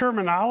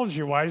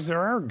terminology-wise,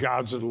 there are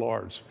gods and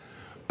lords.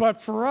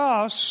 But for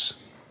us,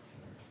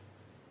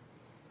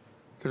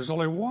 there's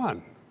only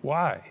one.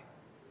 Why?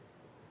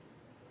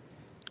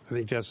 I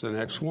think that's the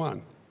next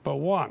one. But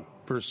one,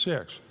 verse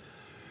 6.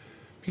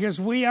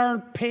 Because we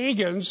aren't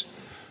pagans.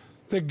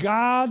 The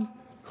God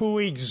who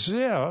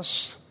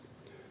exists,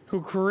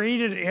 who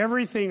created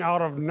everything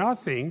out of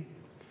nothing,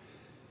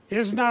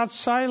 is not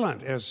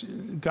silent, as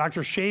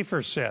Dr.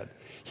 Schaeffer said.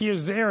 He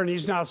is there and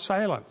he's not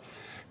silent.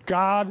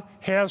 God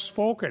has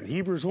spoken.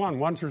 Hebrews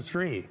 1 through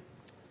 3.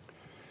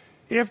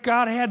 If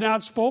God had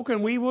not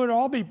spoken, we would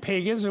all be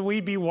pagans and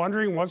we'd be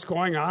wondering what's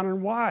going on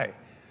and why.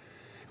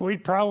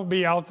 We'd probably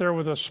be out there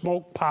with a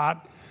smoke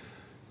pot,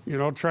 you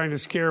know, trying to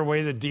scare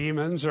away the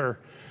demons, or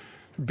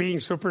being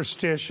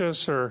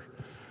superstitious, or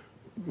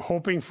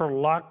hoping for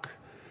luck.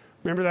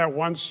 Remember that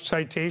one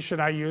citation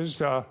I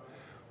used? What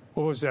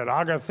was that?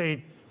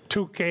 Agatha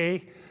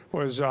Tuke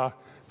was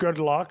good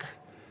luck.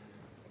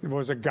 It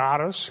was a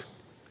goddess.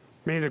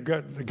 May the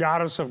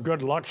goddess of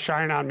good luck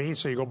shine on me,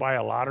 so you go buy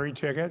a lottery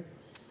ticket.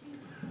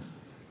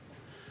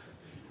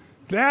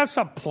 That's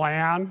a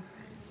plan.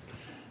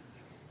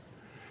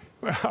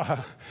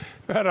 But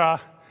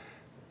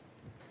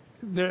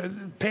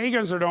the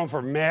pagans are known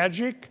for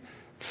magic,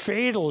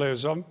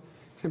 fatalism,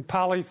 and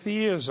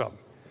polytheism.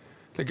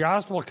 The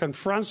gospel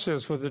confronts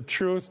this with the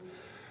truth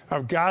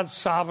of God's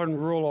sovereign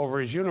rule over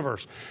his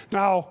universe.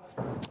 Now,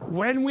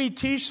 when we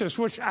teach this,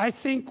 which I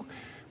think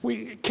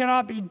we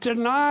cannot be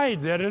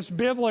denied that it's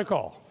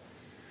biblical.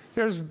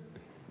 There's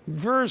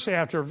verse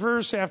after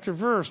verse after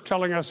verse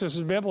telling us this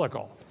is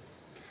biblical.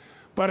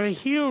 But a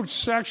huge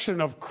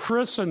section of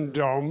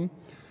Christendom,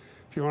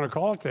 if you want to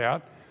call it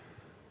that,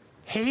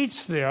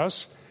 hates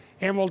this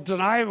and will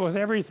deny it with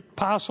every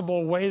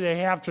possible way they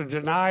have to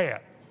deny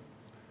it.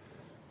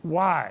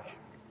 Why?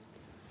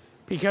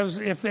 Because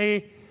if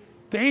they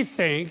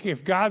think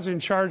if God's in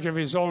charge of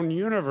his own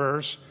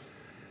universe,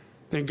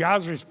 then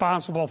God's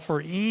responsible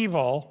for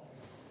evil,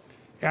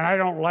 and I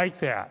don't like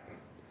that.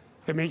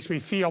 It makes me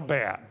feel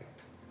bad.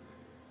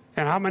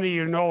 And how many of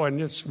you know in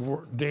this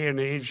day and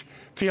age,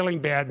 feeling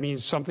bad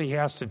means something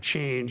has to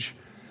change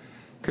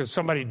because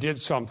somebody did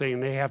something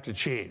and they have to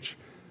change?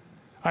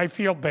 I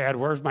feel bad.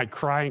 Where's my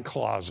crying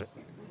closet?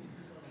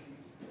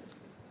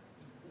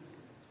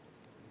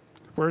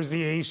 Where's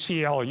the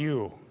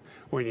ACLU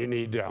when you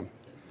need them?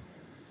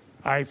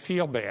 I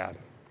feel bad.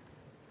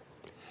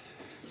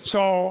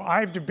 So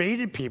I've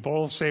debated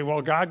people say,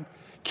 well, God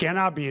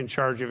cannot be in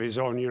charge of his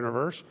own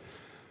universe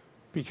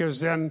because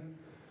then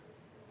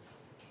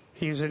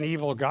he's an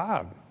evil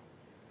God.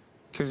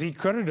 Because he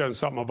could have done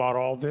something about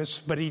all this,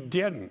 but he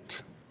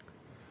didn't.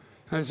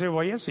 And I say,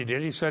 well, yes, he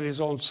did. He sent his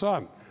own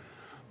son.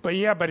 But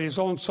his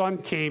own son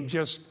came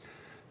just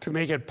to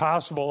make it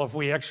possible if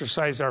we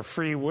exercise our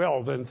free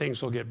will, then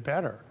things will get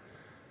better.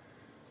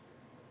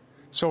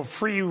 So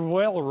free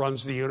will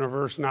runs the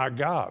universe, not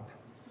God.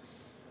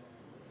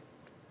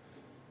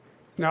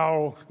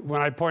 Now,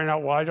 when I point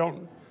out, well, I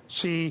don't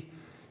see,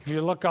 if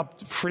you look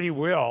up free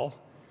will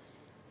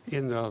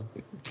in the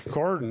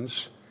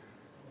concordance,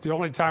 the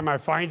only time I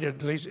find it,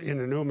 at least in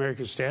the New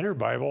American Standard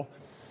Bible,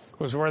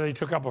 was where they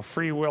took up a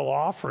free will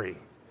offering.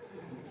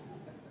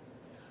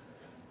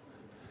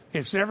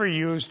 It's never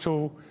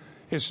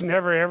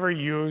ever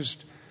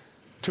used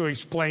to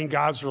explain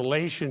God's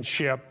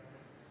relationship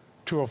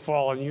to a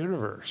fallen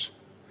universe.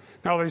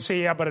 Now they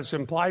say, yeah, but it's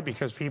implied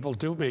because people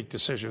do make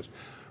decisions.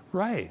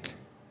 Right.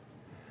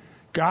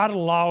 God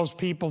allows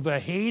people to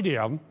hate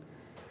him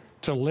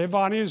to live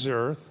on his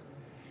earth,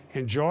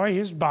 enjoy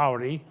his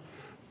bounty,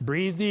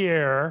 breathe the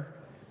air,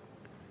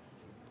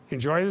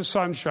 enjoy the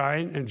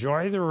sunshine,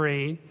 enjoy the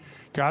rain.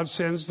 God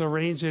sends the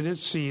rains in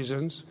its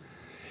seasons.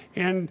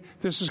 And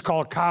this is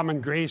called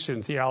common grace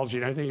in theology,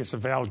 and I think it's a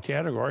valid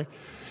category.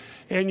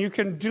 And you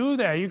can do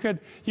that.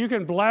 You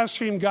can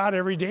blaspheme God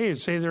every day and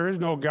say there is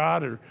no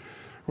God or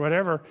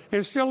whatever,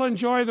 and still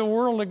enjoy the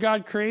world that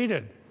God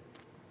created.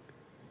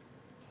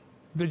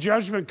 The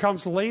judgment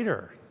comes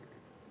later.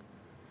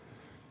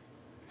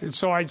 And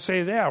so I'd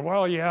say that.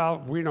 Well, yeah,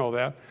 we know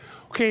that.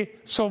 Okay,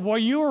 so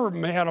what you were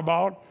mad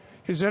about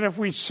is that if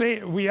we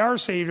say we are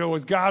saved, it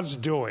was God's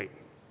doing.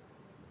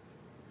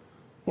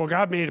 Well,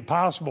 God made it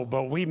possible,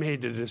 but we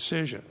made the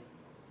decision.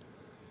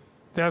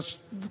 That's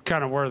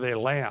kind of where they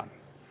land.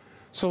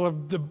 So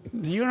the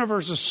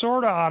universe is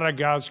sort of out of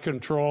God's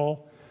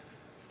control,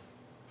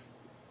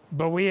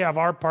 but we have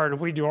our part. If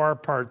we do our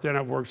part, then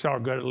it works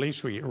out good. At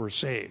least we're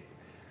saved.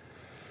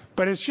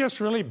 But it's just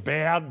really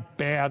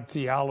bad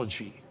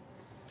theology,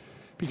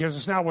 because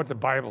it's not what the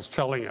Bible's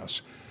telling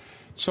us.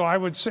 So I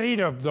would say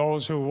to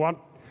those who want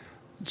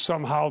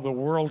somehow the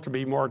world to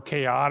be more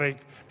chaotic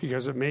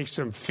because it makes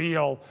them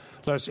feel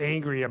less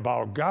angry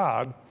about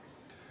God,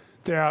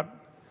 that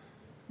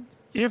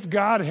if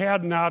God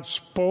had not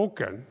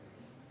spoken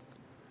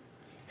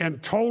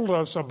and told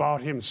us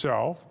about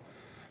himself,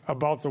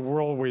 about the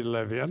world we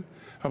live in,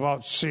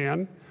 about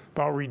sin,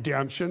 about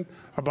redemption,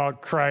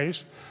 about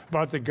Christ,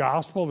 about the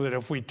gospel, that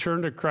if we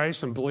turn to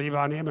Christ and believe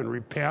on him and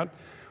repent,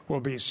 we'll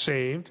be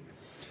saved.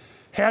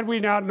 Had we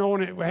not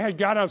known it, had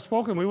God not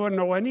spoken, we wouldn't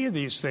know any of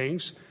these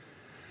things.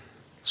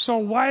 So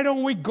why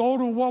don't we go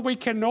to what we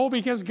can know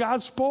because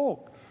God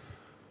spoke?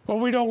 Well,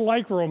 we don't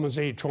like Romans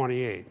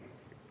 8:28.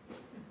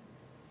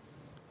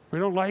 We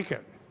don't like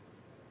it.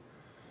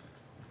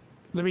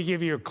 Let me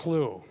give you a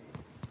clue.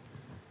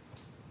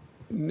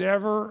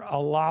 Never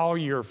allow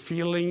your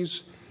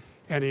feelings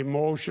and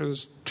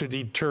emotions to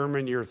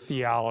determine your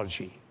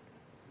theology.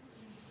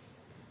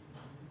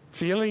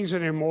 Feelings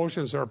and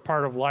emotions are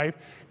part of life.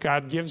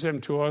 God gives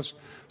them to us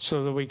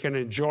so that we can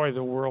enjoy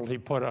the world he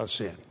put us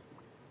in.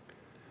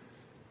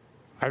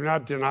 I'm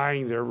not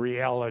denying their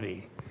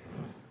reality.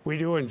 We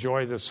do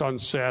enjoy the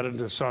sunset and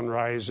the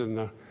sunrise and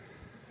the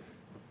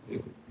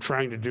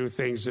trying to do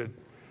things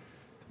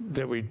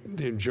that we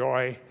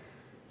enjoy.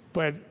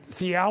 But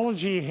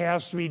theology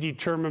has to be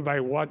determined by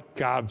what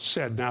God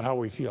said, not how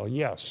we feel.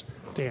 Yes,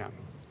 Dan.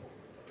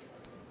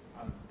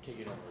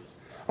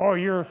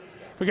 Oh,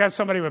 we got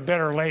somebody with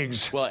better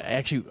legs. Well,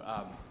 actually,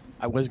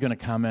 I was going to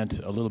comment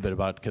a little bit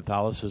about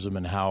Catholicism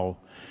and how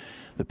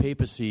the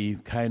papacy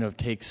kind of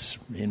takes,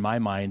 in my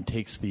mind,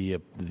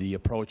 the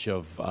approach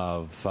of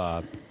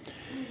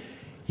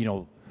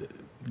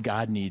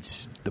God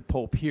needs the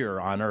Pope here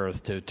on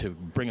earth to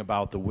bring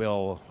about the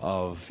will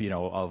of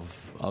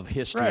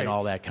history, right, and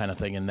all that kind of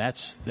thing, and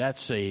that's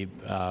a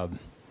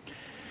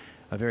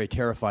very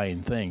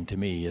terrifying thing to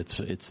me.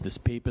 It's this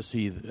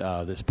papacy,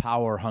 this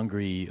power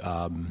hungry,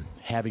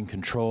 having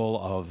control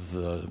of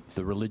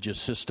the religious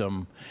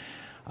system.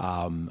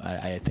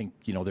 I think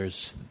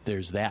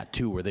there's that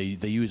too, where they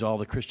use all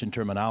the Christian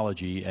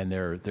terminology, and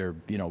they're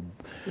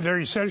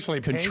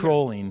essentially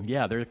controlling. pagan.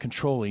 Yeah, they're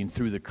controlling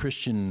through the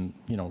Christian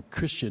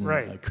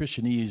right,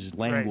 Christianese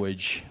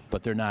language, right,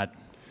 but they're not.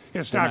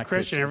 It's not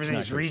Christian.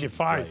 Everything's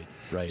redefined.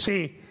 Right.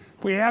 See,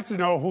 we have to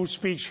know who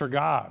speaks for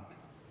God,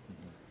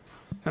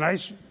 and I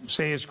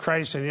say it's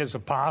Christ and his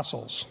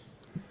apostles,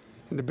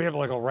 and the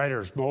biblical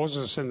writers,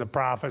 Moses and the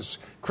prophets,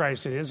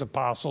 Christ and his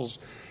apostles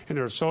and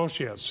their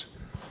associates.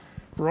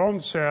 Rome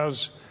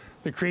says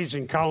the creeds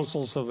and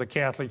councils of the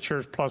Catholic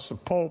Church plus the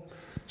Pope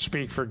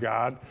speak for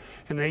God,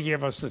 and they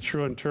give us the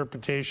true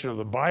interpretation of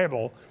the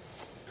Bible,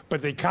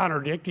 but they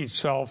contradict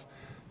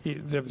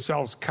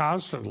themselves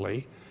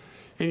constantly.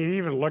 And you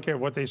even look at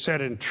what they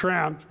said in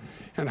Trent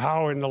and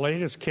how in the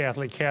latest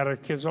Catholic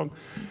Catechism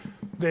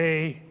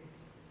they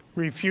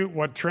refute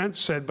what Trent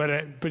said,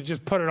 but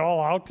just put it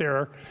all out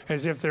there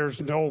as if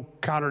there's no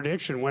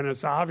contradiction when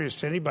it's obvious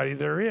to anybody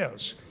there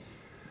is.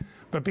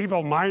 But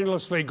people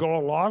mindlessly go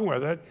along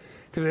with it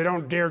because they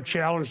don't dare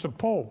challenge the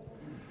Pope.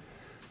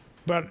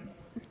 But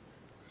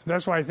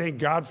that's why I thank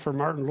God for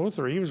Martin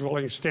Luther. He was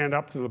willing to stand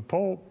up to the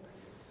Pope,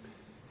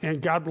 and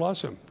God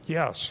bless him.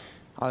 Yes.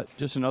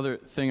 Just another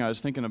thing I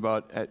was thinking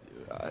about,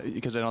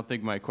 because I don't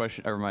think my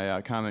question or my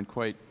comment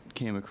quite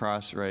came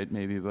across right,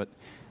 maybe. But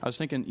I was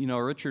thinking,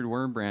 Richard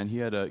Wurmbrand, he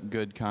had a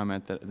good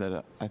comment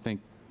that I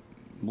think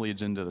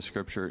leads into the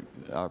scripture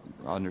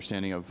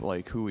understanding of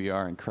like who we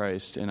are in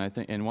Christ,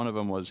 and one of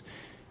them was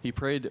he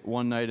prayed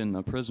one night in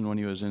the prison when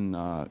he was in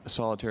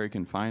solitary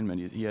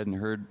confinement. He hadn't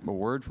heard a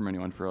word from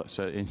anyone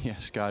and he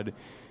asked God,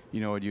 I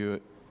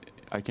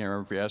can't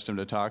remember if he asked him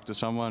to talk to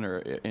someone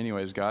or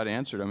anyways, God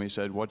answered him. He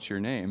said, "What's your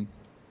name?"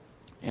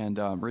 And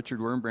Richard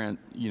Wurmbrand,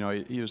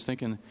 he was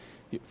thinking,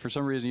 for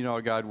some reason, how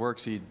God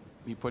works. He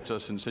puts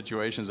us in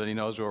situations that he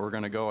knows where we're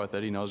going to go with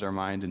it. He knows our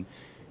mind. And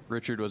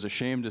Richard was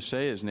ashamed to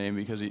say his name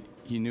because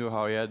he knew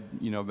how he had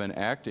been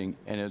acting,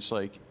 and it's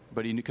like,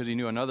 but because he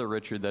knew another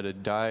Richard that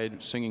had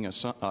died singing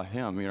a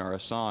hymn, or a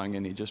song,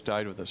 and he just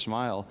died with a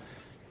smile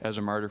as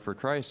a martyr for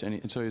Christ,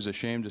 and so he was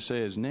ashamed to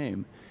say his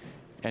name,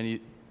 and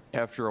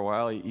after a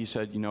while he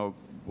said,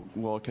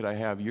 well, could I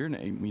have your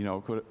name?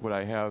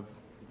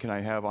 Can I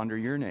have under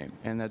your name?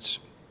 And that's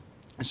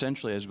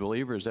essentially, as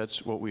believers,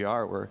 that's what we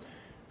are.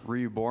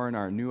 reborn,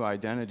 our new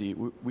identity.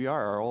 We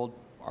are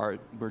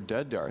we're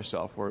dead to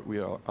ourselves. We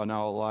are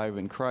now alive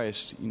in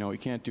Christ. We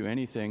can't do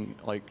anything,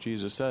 like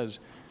Jesus says,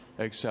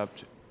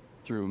 except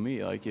through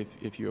me. Like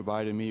if you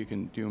abide in me, you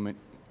can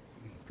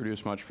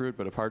produce much fruit,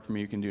 but apart from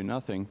me, you can do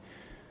nothing.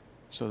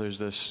 So there's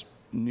this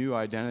new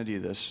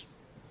identity,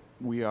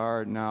 we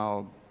are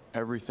now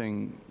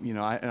everything, and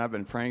I've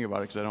been praying about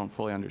it because I don't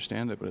fully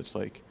understand it, but it's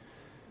like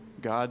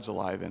God's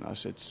alive in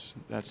us.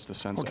 That's the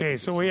sense. Okay,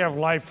 so we have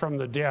life from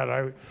the dead.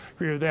 I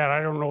agree with that.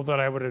 I don't know that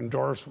I would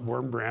endorse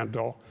Wurmbrand,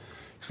 though,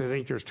 because I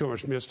think there's too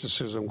much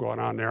mysticism going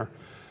on there.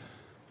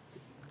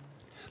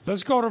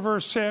 Let's go to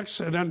verse 6,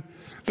 and then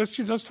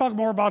let's talk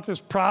more about this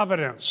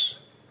providence.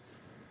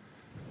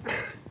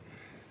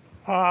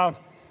 I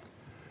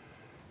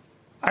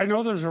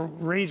know there's a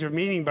range of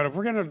meaning, but if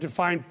we're going to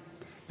define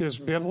this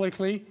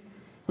biblically,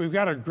 we've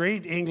got a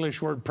great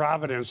English word,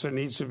 providence, that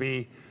needs to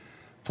be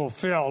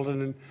fulfilled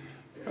and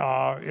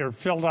or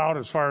filled out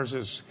as far as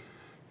its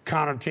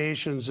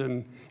connotations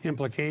and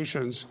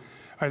implications.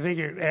 I think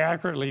it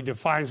accurately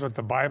defines what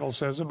the Bible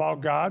says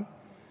about God.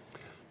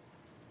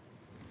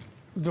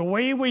 The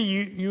way we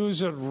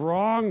use it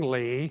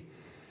wrongly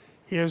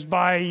is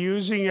by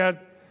using it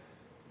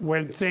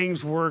when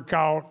things work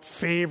out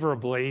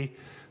favorably.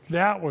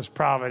 That was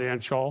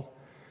providential.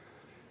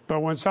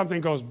 But when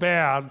something goes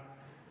bad,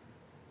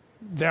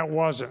 that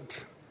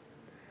wasn't.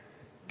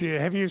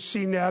 Have you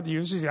seen that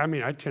used? I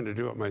mean, I tend to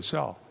do it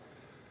myself.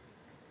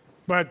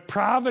 But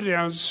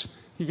providence,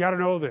 you got to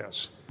know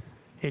this.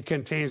 It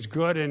contains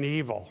good and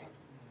evil.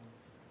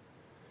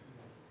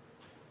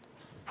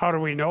 How do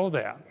we know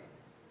that?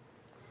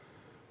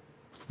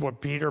 What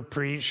Peter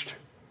preached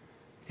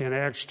in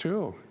Acts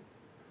 2.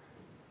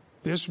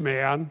 This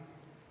man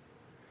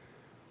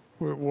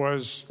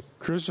was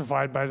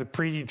crucified by the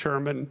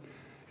predetermined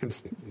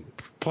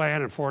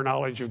plan and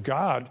foreknowledge of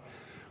God,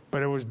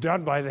 but it was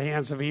done by the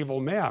hands of evil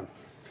men.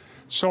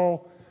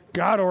 So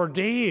God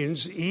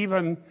ordains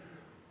even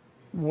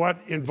what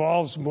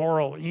involves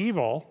moral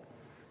evil,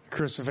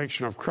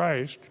 crucifixion of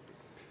Christ,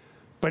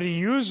 but he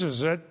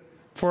uses it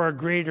for a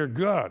greater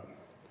good.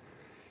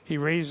 He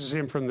raises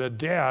him from the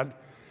dead,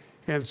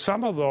 and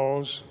some of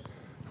those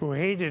who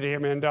hated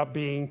him end up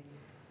being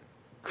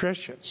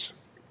Christians.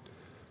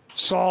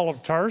 Saul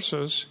of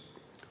Tarsus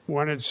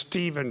wanted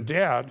Stephen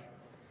dead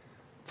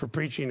for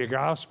preaching the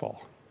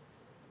gospel.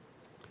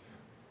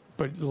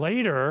 But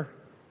later,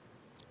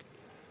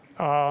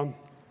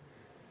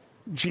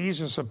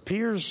 Jesus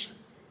appears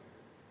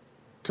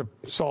to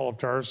Saul of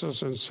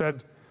Tarsus and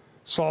said,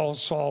 Saul,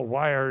 Saul,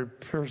 why are you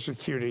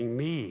persecuting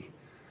me?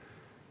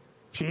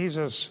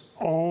 Jesus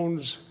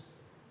owns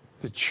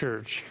the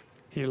church.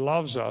 He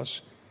loves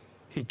us.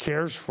 He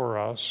cares for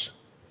us.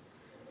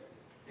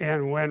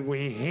 And when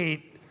we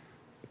hate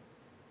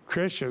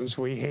Christians,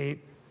 we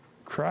hate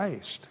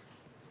Christ.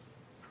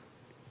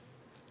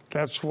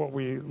 That's what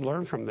we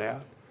learn from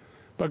that.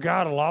 But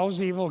God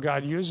allows evil,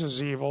 God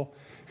uses evil,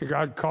 and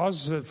God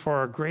causes it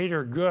for a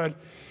greater good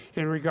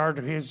in regard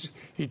to his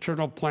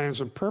eternal plans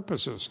and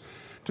purposes.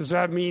 Does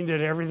that mean that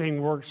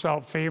everything works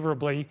out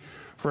favorably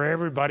for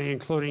everybody,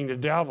 including the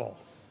devil?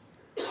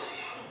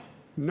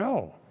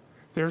 No.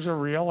 There's a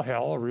real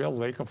hell, a real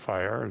lake of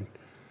fire,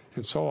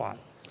 and so on.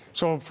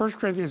 So 1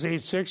 Corinthians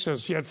 8:6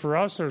 says, yet for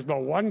us there's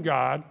but one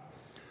God,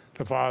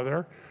 the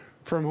Father,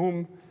 from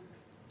whom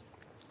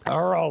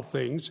are all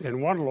things,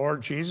 and one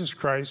Lord, Jesus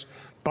Christ,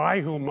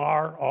 by whom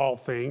are all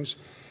things,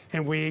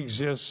 and we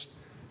exist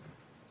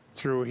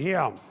through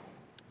him.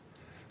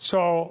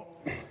 So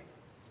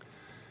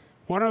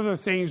one of the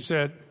things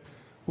that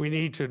we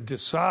need to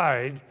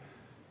decide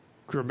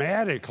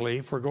grammatically,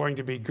 if we're going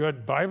to be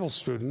good Bible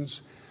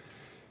students,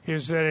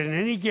 is that in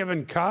any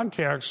given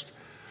context,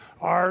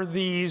 are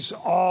these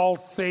all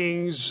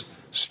things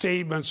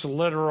statements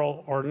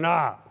literal or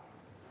not?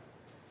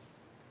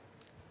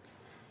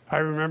 I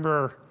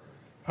remember,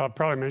 I'll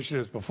probably mention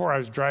this before, I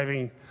was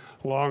driving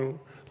along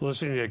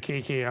listening to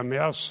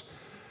KKMS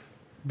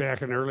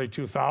back in the early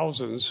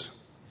 2000s.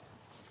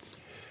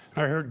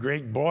 I heard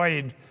Greg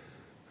Boyd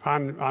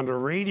on the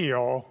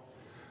radio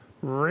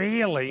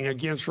railing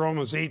against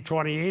Romans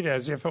 8:28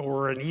 as if it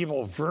were an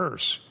evil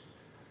verse.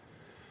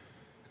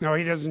 Now,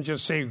 he doesn't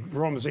just say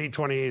Romans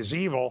 8:28 is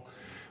evil.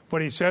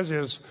 What he says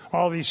is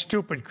all these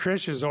stupid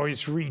Christians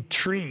always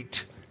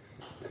retreat.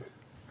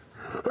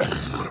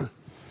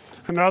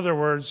 In other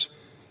words,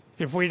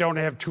 if we don't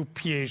have 2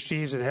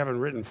 PhDs and haven't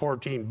written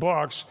 14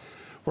 books,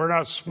 we're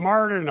not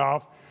smart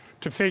enough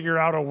to figure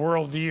out a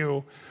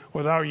worldview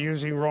without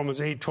using Romans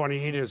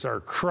 8:28 as our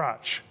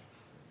crutch.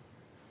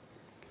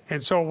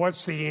 And so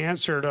what's the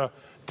answer to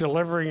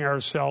delivering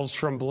ourselves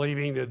from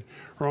believing that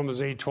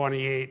Romans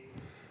 8:28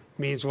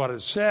 means what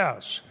it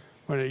says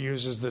when it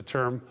uses the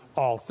term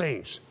all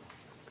things,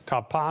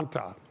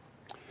 tapanta?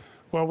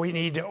 Well, we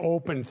need to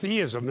open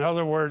theism. In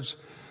other words,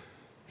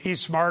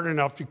 he's smart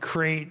enough to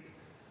create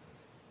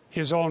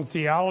his own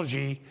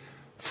theology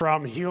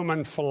from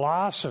human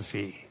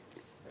philosophy.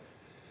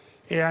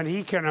 And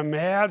he can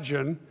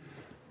imagine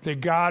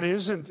that God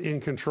isn't in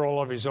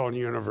control of his own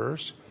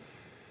universe,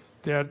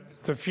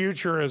 that the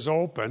future is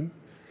open,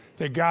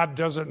 that God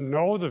doesn't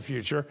know the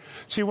future.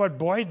 See, what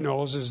Boyd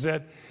knows is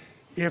that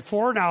if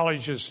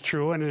foreknowledge is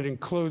true and it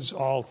includes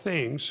all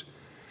things,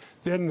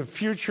 then the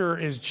future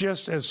is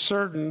just as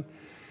certain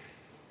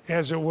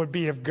as it would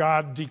be if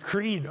God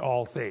decreed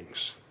all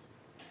things.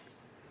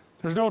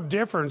 There's no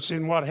difference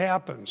in what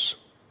happens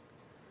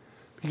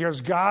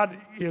because God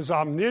is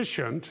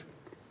omniscient,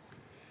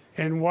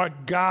 and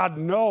what God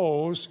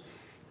knows,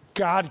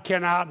 God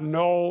cannot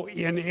know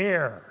in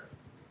air.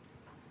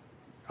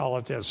 I'll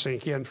let that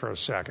sink in for a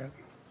second.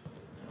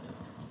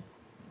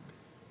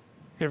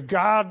 If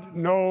God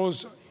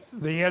knows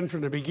the end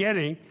from the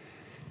beginning,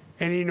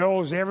 and he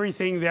knows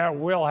everything that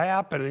will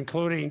happen,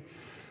 including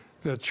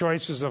the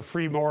choices of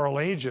free moral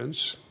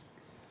agents,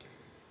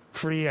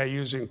 free I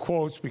use in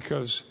quotes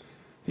because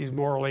these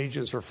moral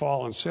agents are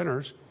fallen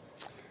sinners,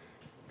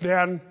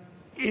 then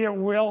it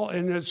will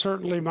and it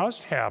certainly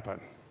must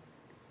happen.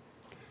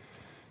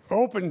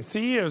 Open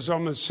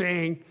theism is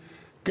saying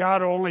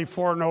God only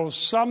foreknows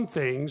some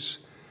things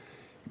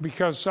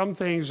because some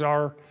things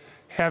are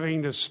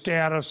having the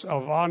status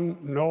of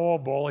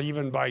unknowable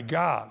even by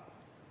God.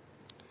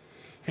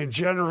 And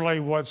generally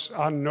what's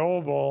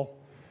unknowable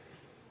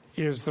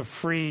is the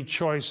free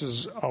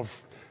choices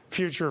of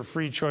future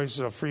free choices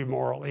of free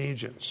moral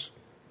agents.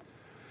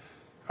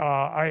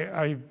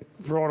 I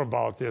wrote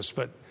about this,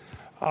 but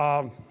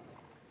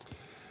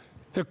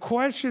the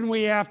question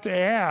we have to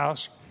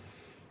ask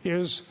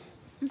is,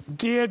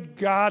 did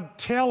God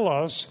tell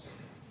us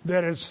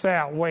that it's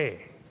that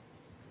way?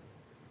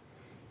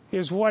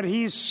 Is what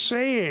he's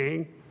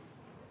saying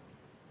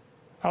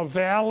a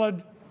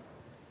valid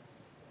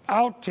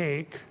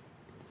outtake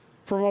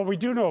from what we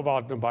do know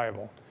about the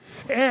Bible?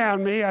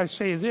 And may I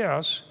say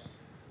this,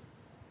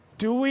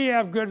 do we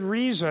have good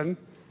reason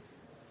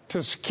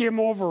to skim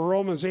over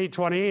Romans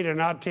 8:28 and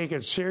not take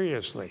it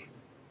seriously?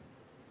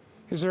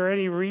 Is there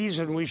any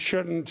reason we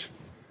shouldn't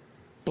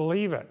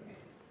believe it?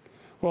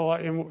 Well,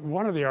 in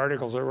one of the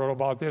articles I wrote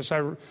about this,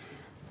 I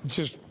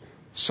just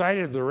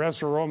cited the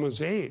rest of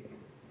Romans 8.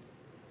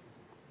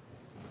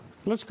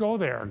 Let's go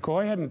there. Go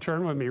ahead and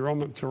turn with me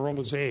to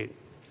Romans 8.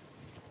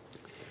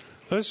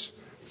 Let's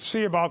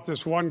see about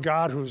this one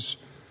God who's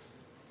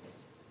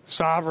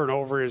sovereign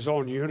over his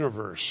own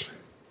universe.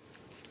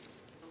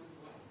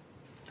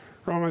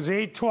 Romans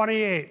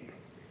 8:28.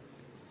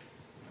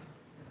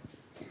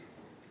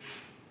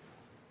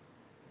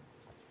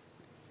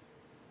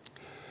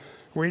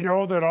 We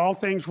know that all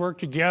things work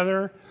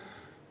together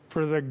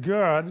for the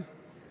good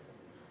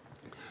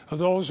of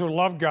those who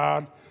love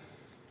God,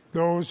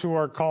 those who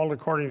are called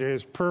according to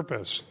his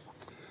purpose.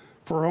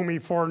 For whom he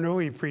foreknew,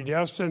 he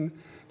predestined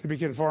to be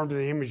conformed to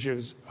the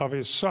images of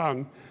his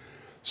Son,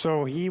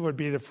 so he would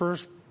be the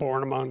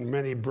firstborn among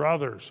many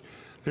brothers.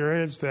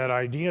 There is that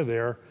idea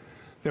there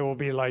that will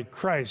be like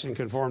Christ and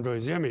conform to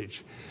his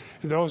image.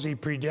 And those he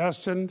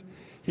predestined,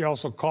 he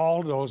also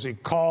called. Those he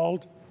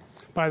called,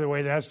 by the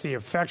way, that's the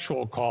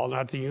effectual call,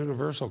 not the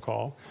universal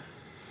call.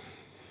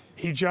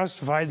 He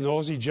justified, and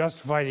those he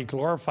justified, he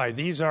glorified.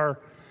 These are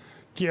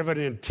given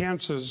in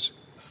tenses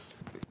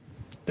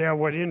that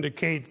would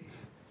indicate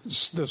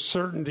the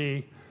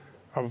certainty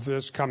of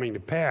this coming to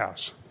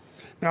pass.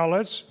 Now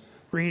let's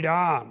read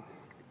on.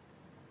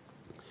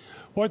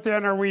 What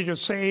then are we to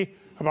say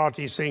about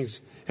these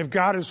things? If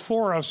God is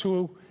for us,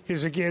 who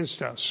is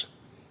against us?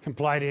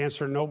 Implied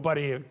answer,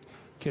 nobody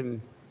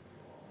can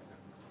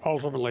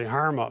ultimately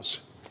harm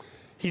us.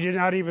 He did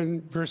not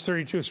even, verse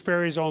 32,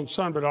 spare his own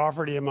Son, but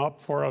offered him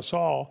up for us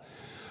all.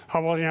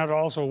 How will he not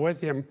also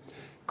with him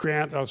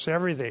grant us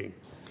everything?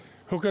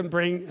 Who can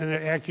bring an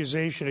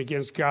accusation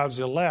against God's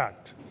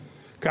elect?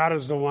 God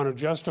is the one who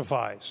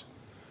justifies.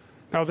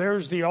 Now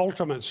there's the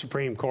ultimate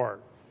Supreme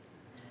Court,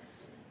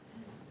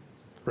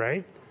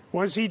 right?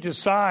 Once he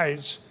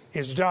decides,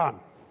 it's done.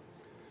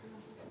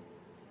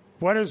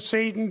 What does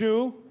Satan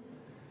do?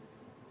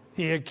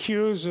 He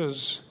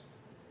accuses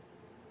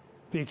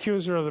the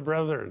accuser of the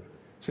brethren.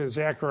 It's in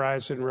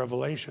Zechariah and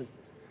Revelation.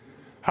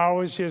 How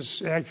is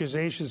his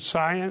accusation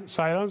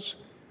silenced?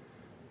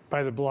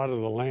 By the blood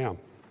of the Lamb.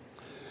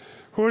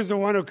 Who is the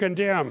one who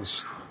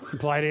condemns?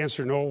 Implied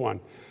answer, no one.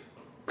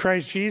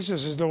 Christ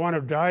Jesus is the one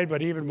who died,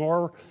 but even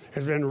more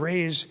has been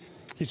raised.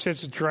 He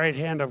sits at the right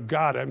hand of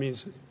God. That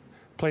means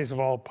place of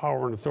all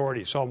power and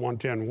authority, Psalm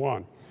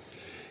 110:1.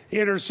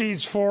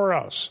 Intercedes for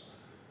us.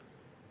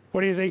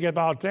 What do you think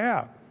about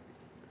that?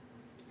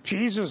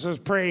 Jesus is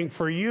praying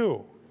for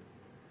you.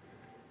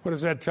 What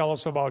does that tell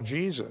us about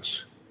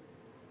Jesus?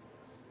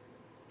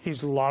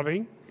 He's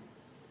loving.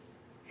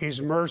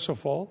 He's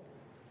merciful.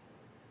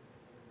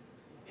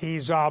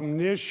 He's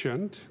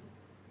omniscient.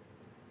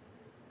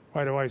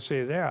 Why do I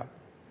say that?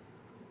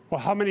 Well,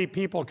 how many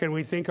people can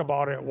we think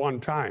about at one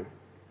time?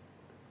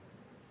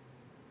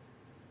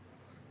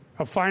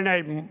 A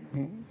finite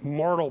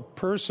mortal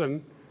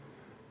person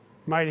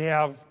might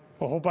have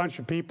a whole bunch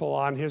of people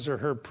on his or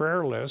her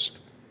prayer list,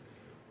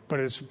 but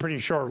it's a pretty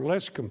short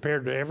list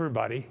compared to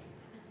everybody.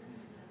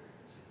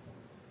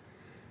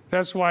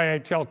 That's why I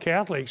tell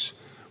Catholics,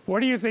 what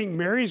do you think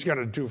Mary's going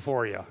to do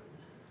for you?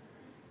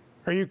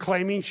 Are you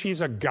claiming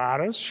she's a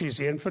goddess? She's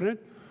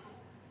infinite?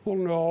 Well,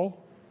 no.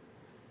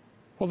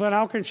 Well, then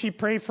how can she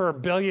pray for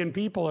 1 billion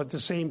people at the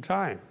same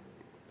time?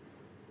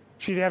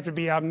 She'd have to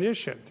be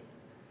omniscient.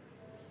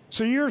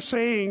 So you're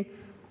saying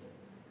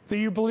that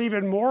you believe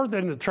in more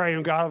than the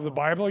triune God of the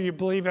Bible. You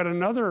believe in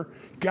another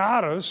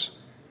goddess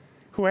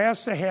who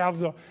has to have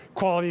the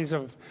qualities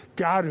of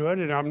godhood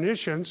and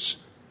omniscience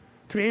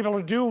to be able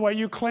to do what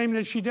you claim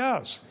that she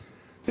does.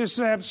 This is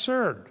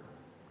absurd.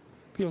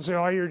 People say,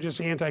 oh, you're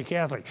just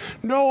anti-Catholic.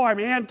 No, I'm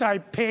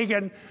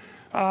anti-pagan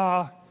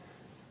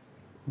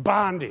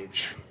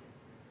bondage.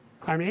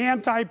 I'm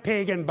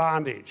anti-pagan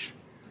bondage.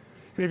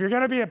 And if you're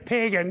going to be a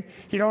pagan,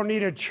 you don't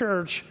need a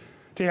church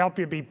to help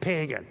you be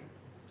pagan.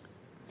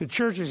 The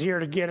church is here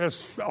to get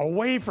us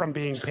away from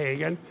being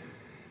pagan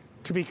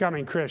to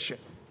becoming Christian.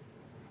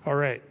 All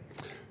right.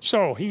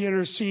 So he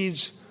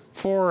intercedes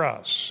for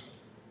us.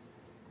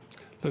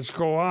 Let's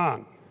go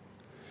on.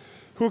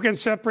 Who can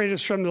separate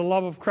us from the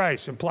love of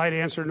Christ? Implied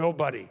answer,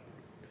 nobody.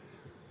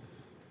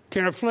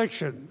 Can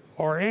affliction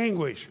or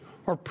anguish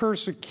or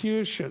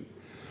persecution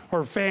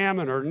or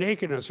famine or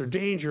nakedness or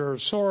danger or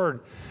sword,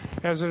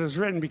 as it is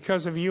written,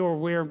 because of you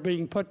we are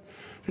being put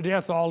to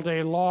death all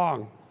day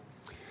long.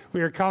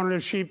 We are counted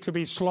as sheep to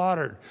be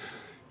slaughtered.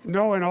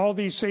 No, in all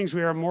these things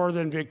we are more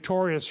than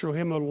victorious through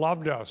him who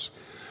loved us.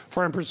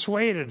 For I'm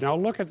persuaded, now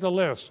look at the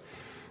list,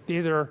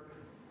 neither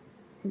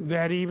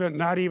that even,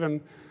 not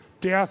even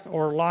death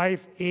or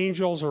life,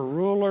 angels or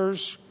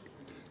rulers,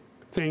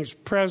 things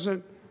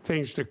present,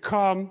 things to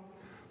come,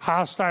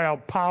 hostile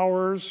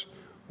powers,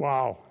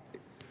 wow,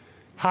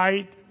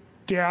 height,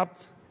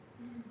 depth,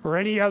 or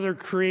any other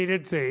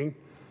created thing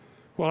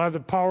will have the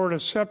power to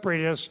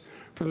separate us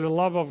from the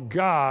love of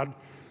God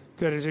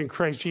that is in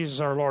Christ Jesus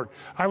our Lord.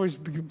 I was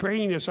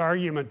bringing this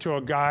argument to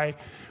a guy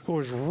who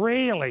was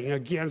railing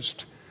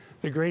against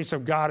the grace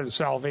of God and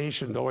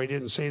salvation, though he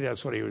didn't say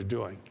that's what he was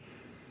doing.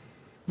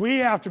 We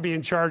have to be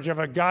in charge of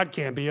it. God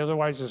can't be,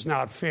 otherwise it's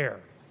not fair.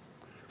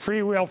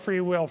 Free will,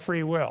 free will,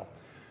 free will.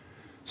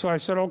 So I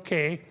said,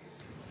 okay,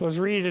 let's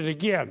read it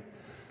again.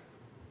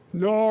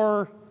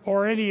 Nor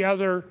or any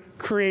other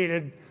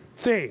created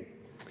thing.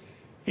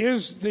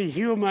 Is the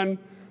human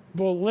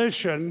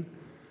volition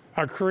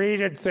a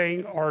created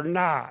thing or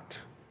not?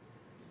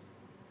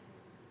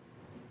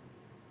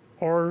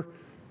 Or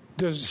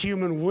does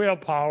human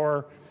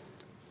willpower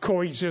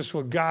coexist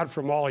with God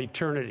from all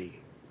eternity?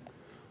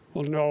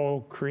 Well,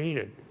 no,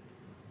 created.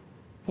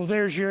 Well,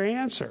 there's your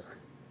answer.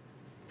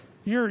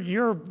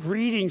 You're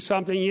reading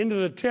something into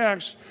the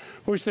text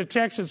which the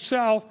text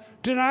itself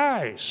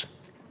denies.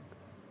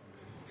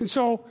 And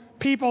so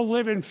people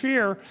live in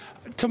fear.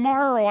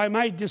 Tomorrow I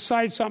might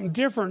decide something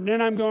different,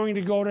 then I'm going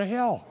to go to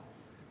hell.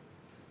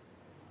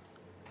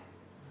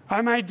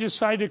 I might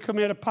decide to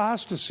commit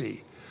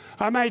apostasy.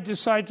 I might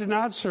decide to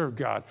not serve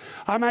God.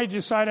 I might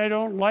decide I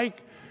don't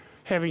like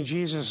having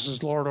Jesus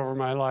as Lord over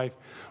my life.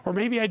 Or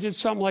maybe I did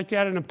something like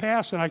that in the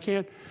past and I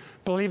can't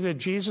believe that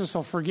Jesus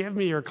will forgive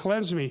me or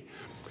cleanse me.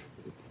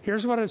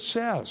 Here's what it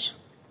says.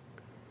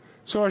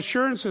 So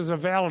assurance is a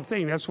valid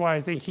thing. That's why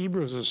I think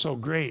Hebrews is so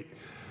great.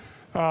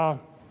 But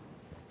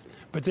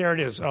there it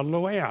is.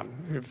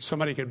 Luann, if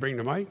somebody could bring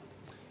the mic.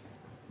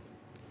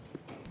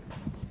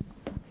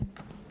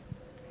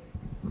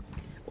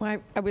 Well,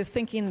 I was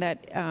thinking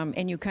that,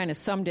 and you kind of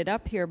summed it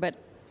up here, but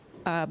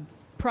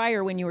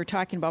prior when you were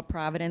talking about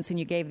providence and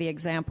you gave the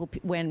example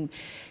when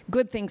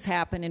good things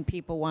happen and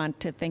people want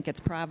to think it's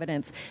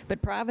providence,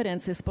 but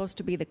providence is supposed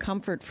to be the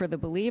comfort for the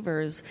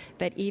believers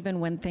that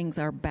even when things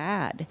are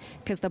bad,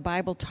 because the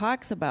Bible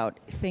talks about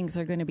things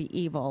are going to be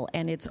evil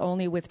and it's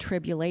only with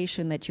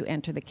tribulation that you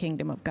enter the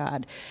kingdom of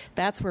God.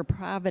 That's where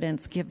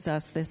providence gives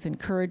us this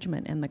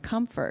encouragement and the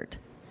comfort.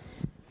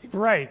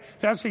 Right.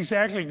 That's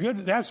exactly good.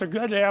 That's a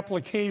good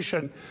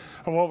application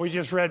of what we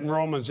just read in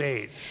Romans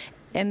 8.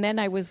 And then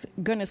I was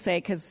going to say,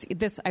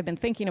 because I've been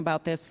thinking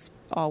about this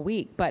all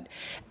week, but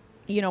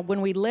you know,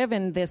 when we live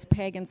in this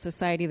pagan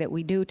society that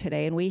we do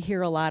today, and we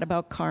hear a lot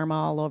about karma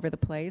all over the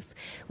place,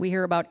 we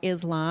hear about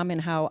Islam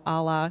and how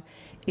Allah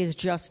is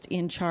just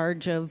in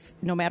charge of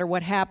no matter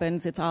what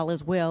happens, it's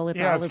Allah's will, it's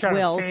Allah's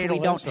will, so we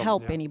don't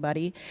help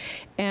anybody.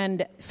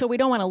 And so we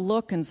don't want to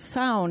look and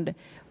sound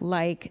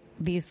like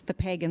the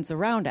pagans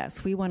around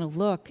us. We want to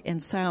look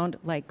and sound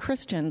like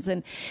Christians.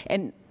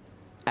 And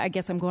I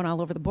guess I'm going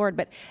all over the board,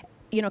 but,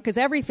 you know, because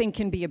everything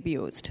can be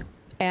abused.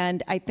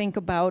 And I think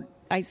about,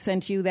 I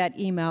sent you that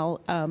email,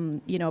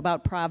 you know,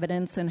 about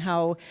providence and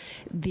how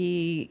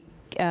the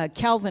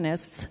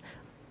Calvinists,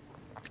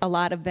 a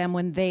lot of them,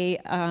 when they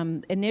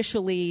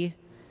initially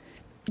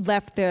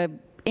left the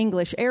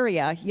English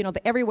area, you know,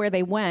 everywhere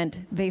they went,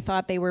 they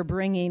thought they were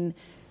bringing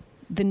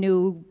the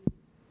new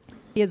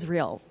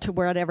Israel to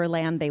whatever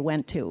land they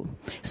went to.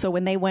 So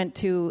when they went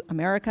to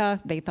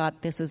America, they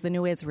thought this is the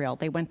new Israel.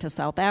 They went to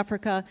South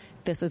Africa,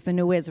 this is the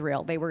new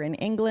Israel. They were in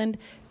England,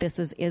 this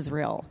is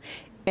Israel.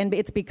 And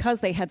it's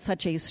because they had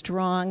such a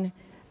strong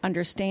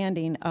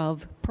understanding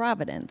of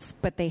providence,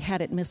 but they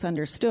had it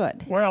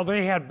misunderstood. Well,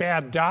 they had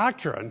bad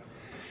doctrine.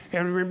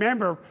 And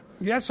remember,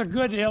 that's a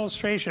good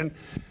illustration.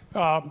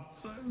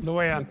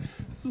 Luann,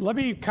 let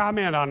me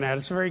comment on that.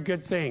 It's a very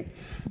good thing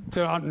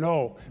to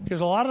know,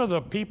 because a lot of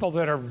the people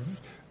that are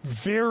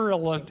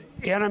virulent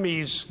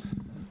enemies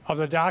of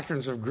the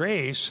doctrines of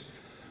grace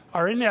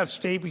are in that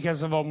state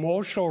because of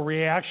emotional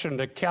reaction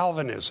to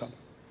Calvinism.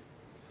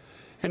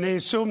 And they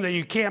assume that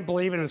you can't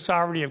believe in the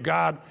sovereignty of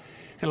God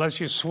unless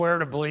you swear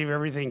to believe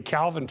everything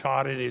Calvin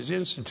taught in his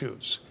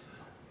Institutes.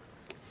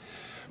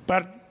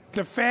 But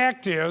the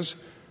fact is,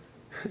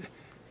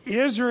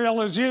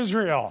 Israel is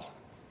Israel.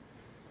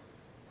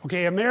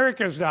 Okay,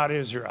 America is not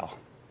Israel.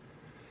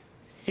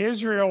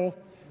 Israel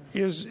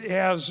is,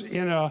 as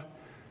in a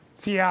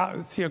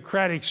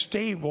theocratic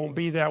state, won't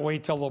be that way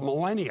till the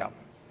millennium.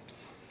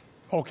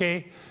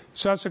 Okay,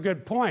 so that's a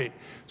good point.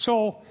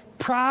 So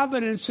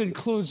providence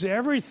includes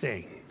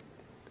everything.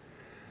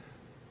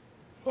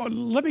 Well,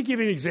 let me give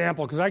you an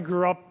example, because I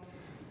grew up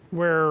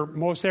where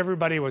most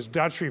everybody was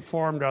Dutch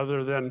Reformed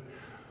other than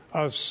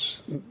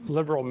us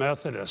liberal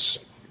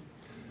Methodists.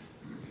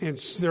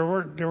 There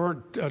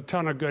weren't a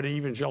ton of good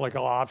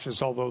evangelical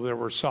options, although there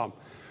were some.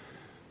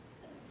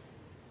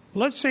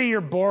 Let's say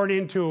you're born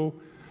into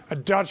a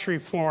Dutch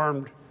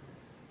Reformed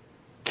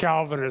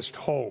Calvinist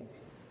home,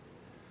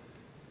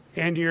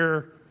 and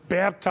you're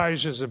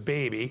baptized as a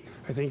baby.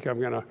 I think I'm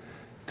going to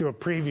do a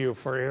preview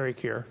for Eric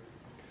here.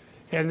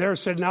 And they're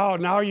said,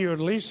 now you at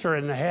least are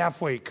in the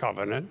halfway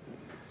covenant.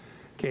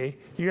 Okay,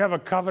 you have a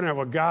covenant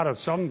with God of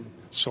some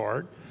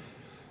sort.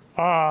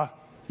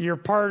 You're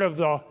part of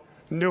the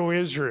New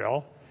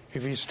Israel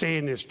if you stay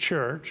in this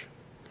church,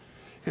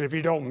 and if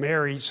you don't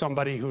marry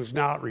somebody who's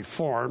not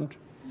Reformed,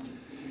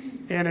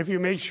 and if you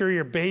make sure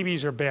your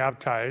babies are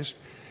baptized,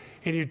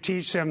 and you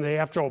teach them they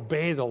have to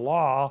obey the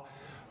law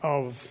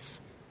of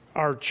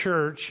our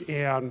church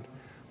and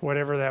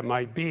whatever that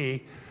might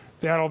be,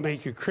 that'll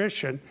make you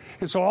Christian.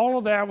 And so all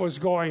of that was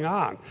going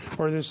on,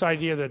 or this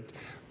idea that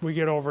we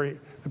get over,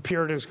 the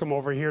Puritans come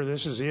over here,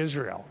 this is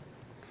Israel.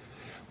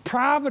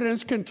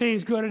 Providence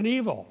contains good and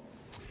evil.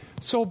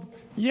 So,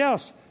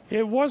 yes,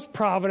 it was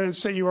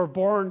providence that you were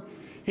born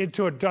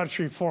into a Dutch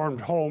Reformed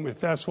home, if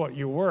that's what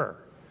you were.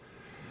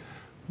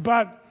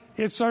 But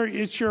it's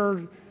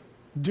your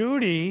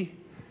duty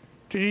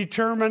to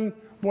determine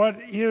what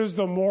is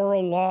the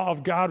moral law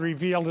of God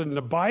revealed in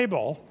the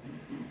Bible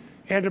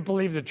and to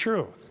believe the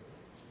truth.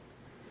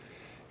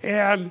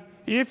 And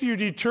if you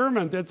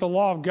determine that the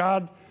law of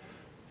God,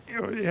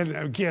 and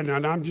again,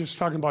 and I'm just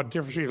talking about the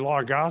difference between law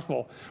and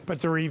gospel,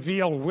 but the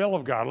revealed will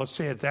of God, let's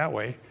say it that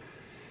way,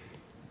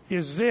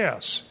 is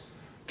this: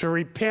 to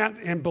repent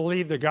and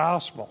believe the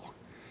gospel,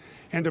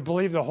 and to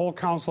believe the whole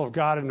counsel of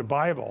God in the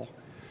Bible.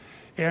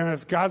 And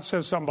if God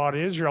says something about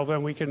Israel,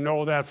 then we can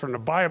know that from the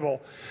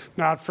Bible,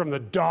 not from the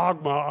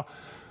dogma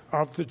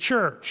of the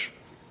church.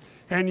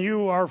 And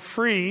you are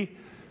free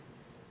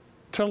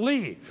to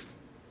leave.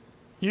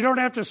 You don't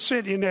have to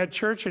sit in that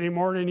church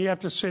anymore, and you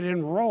have to sit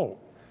in Rome.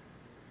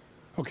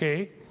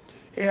 Okay?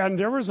 And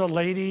there was a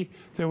lady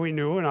that we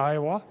knew in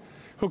Iowa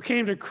who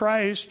came to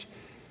Christ,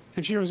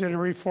 and she was in a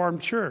Reformed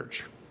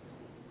church,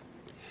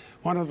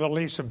 one of the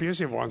least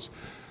abusive ones.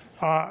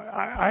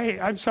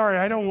 I'm sorry,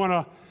 I don't want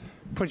to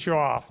put you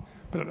off,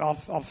 but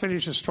I'll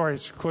finish the story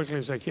as quickly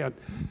as I can.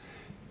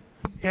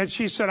 And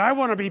she said, I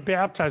want to be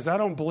baptized. I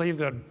don't believe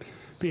that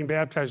being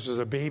baptized as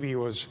a baby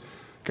was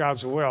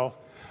God's will.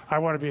 I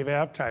want to be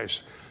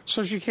baptized.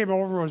 So she came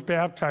over and was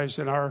baptized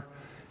in our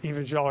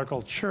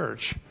evangelical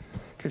church,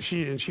 because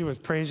she was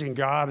praising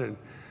God.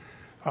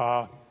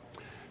 And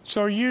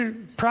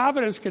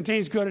providence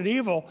contains good and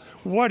evil.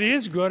 What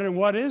is good and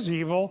what is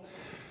evil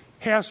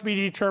has to be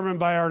determined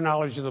by our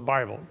knowledge of the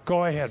Bible.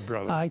 Go ahead,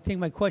 brother. I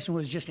think my question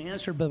was just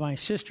answered by my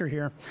sister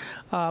here.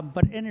 But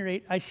at any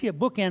rate, I see a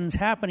bookends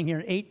happening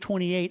here,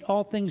 8:28.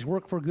 All things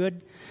work for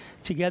good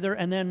together.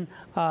 And then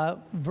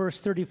verse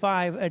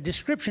 35, a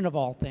description of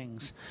all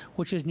things,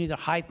 which is neither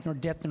height nor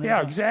depth nor...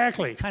 Yeah,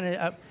 exactly.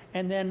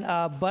 And then,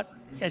 but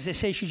as I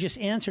say, she just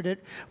answered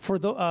it. For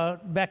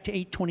back to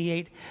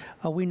 8:28,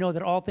 we know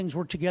that all things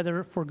work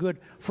together for good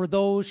for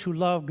those who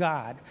love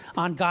God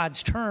on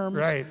God's terms,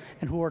 right,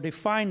 and who are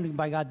defined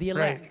by God, the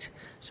elect. Right.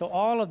 So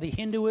all of the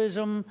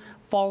Hinduism,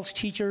 false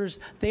teachers,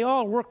 they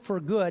all work for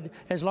good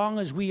as long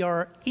as we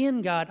are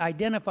in God,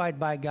 identified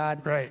by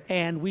God, right,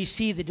 and we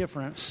see the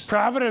difference.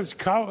 Providence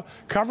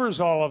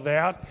covers all of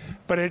that,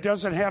 but it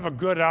doesn't have a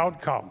good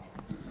outcome.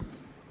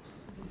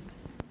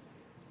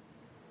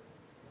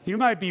 You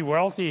might be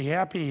wealthy,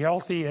 happy,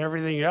 healthy, and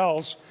everything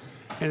else,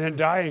 and then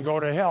die and go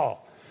to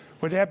hell.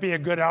 Would that be a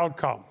good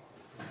outcome?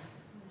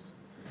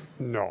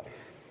 No.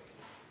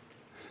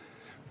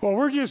 Well,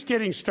 we're just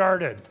getting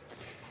started.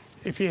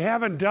 If you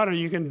haven't done it,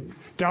 you can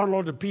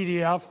download the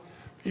PDF,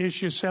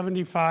 issue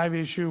 75,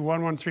 issue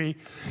 113,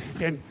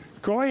 and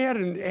go ahead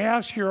and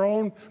ask your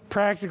own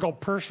practical,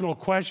 personal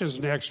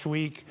questions next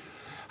week.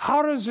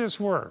 How does this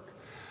work?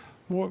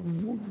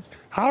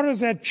 How does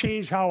that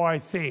change how I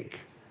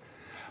think?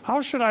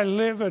 How should I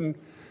live and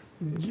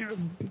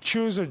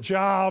choose a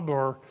job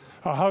or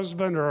a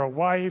husband or a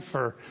wife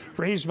or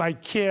raise my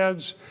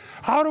kids?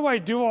 How do I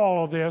do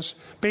all of this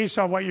based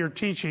on what you're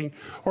teaching?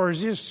 Or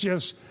is this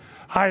just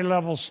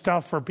high-level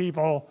stuff for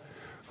people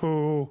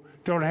who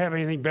don't have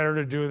anything better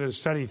to do than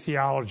study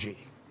theology.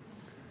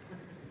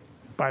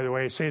 By the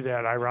way, I say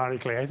that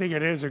ironically. I think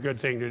it is a good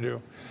thing to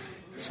do.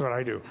 That's what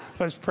I do.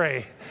 Let's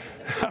pray.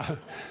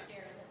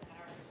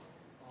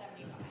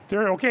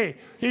 Okay,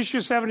 issue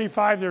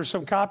 75, there's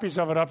some copies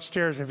of it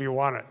upstairs if you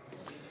want it.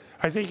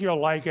 I think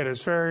you'll like it.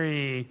 It's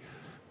very,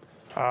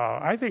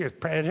 I think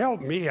it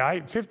helped me.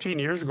 15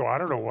 years ago, I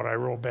don't know what I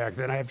wrote back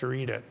then. I have to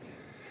read it.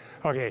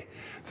 Okay,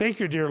 thank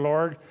you, dear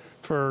Lord,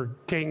 for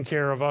taking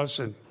care of us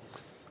and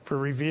for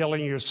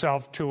revealing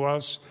yourself to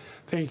us.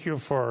 Thank you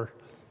for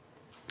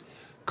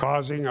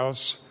causing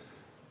us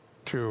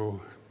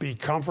to be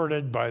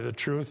comforted by the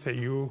truth that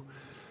you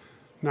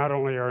not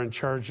only are in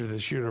charge of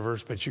this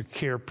universe, but you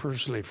care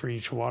personally for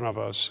each one of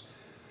us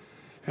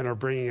and are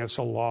bringing us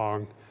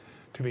along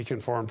to be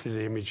conformed to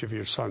the image of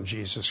your Son,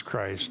 Jesus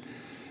Christ.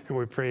 And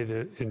we pray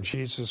that in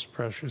Jesus'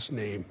 precious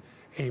name,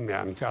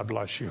 amen. God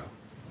bless you.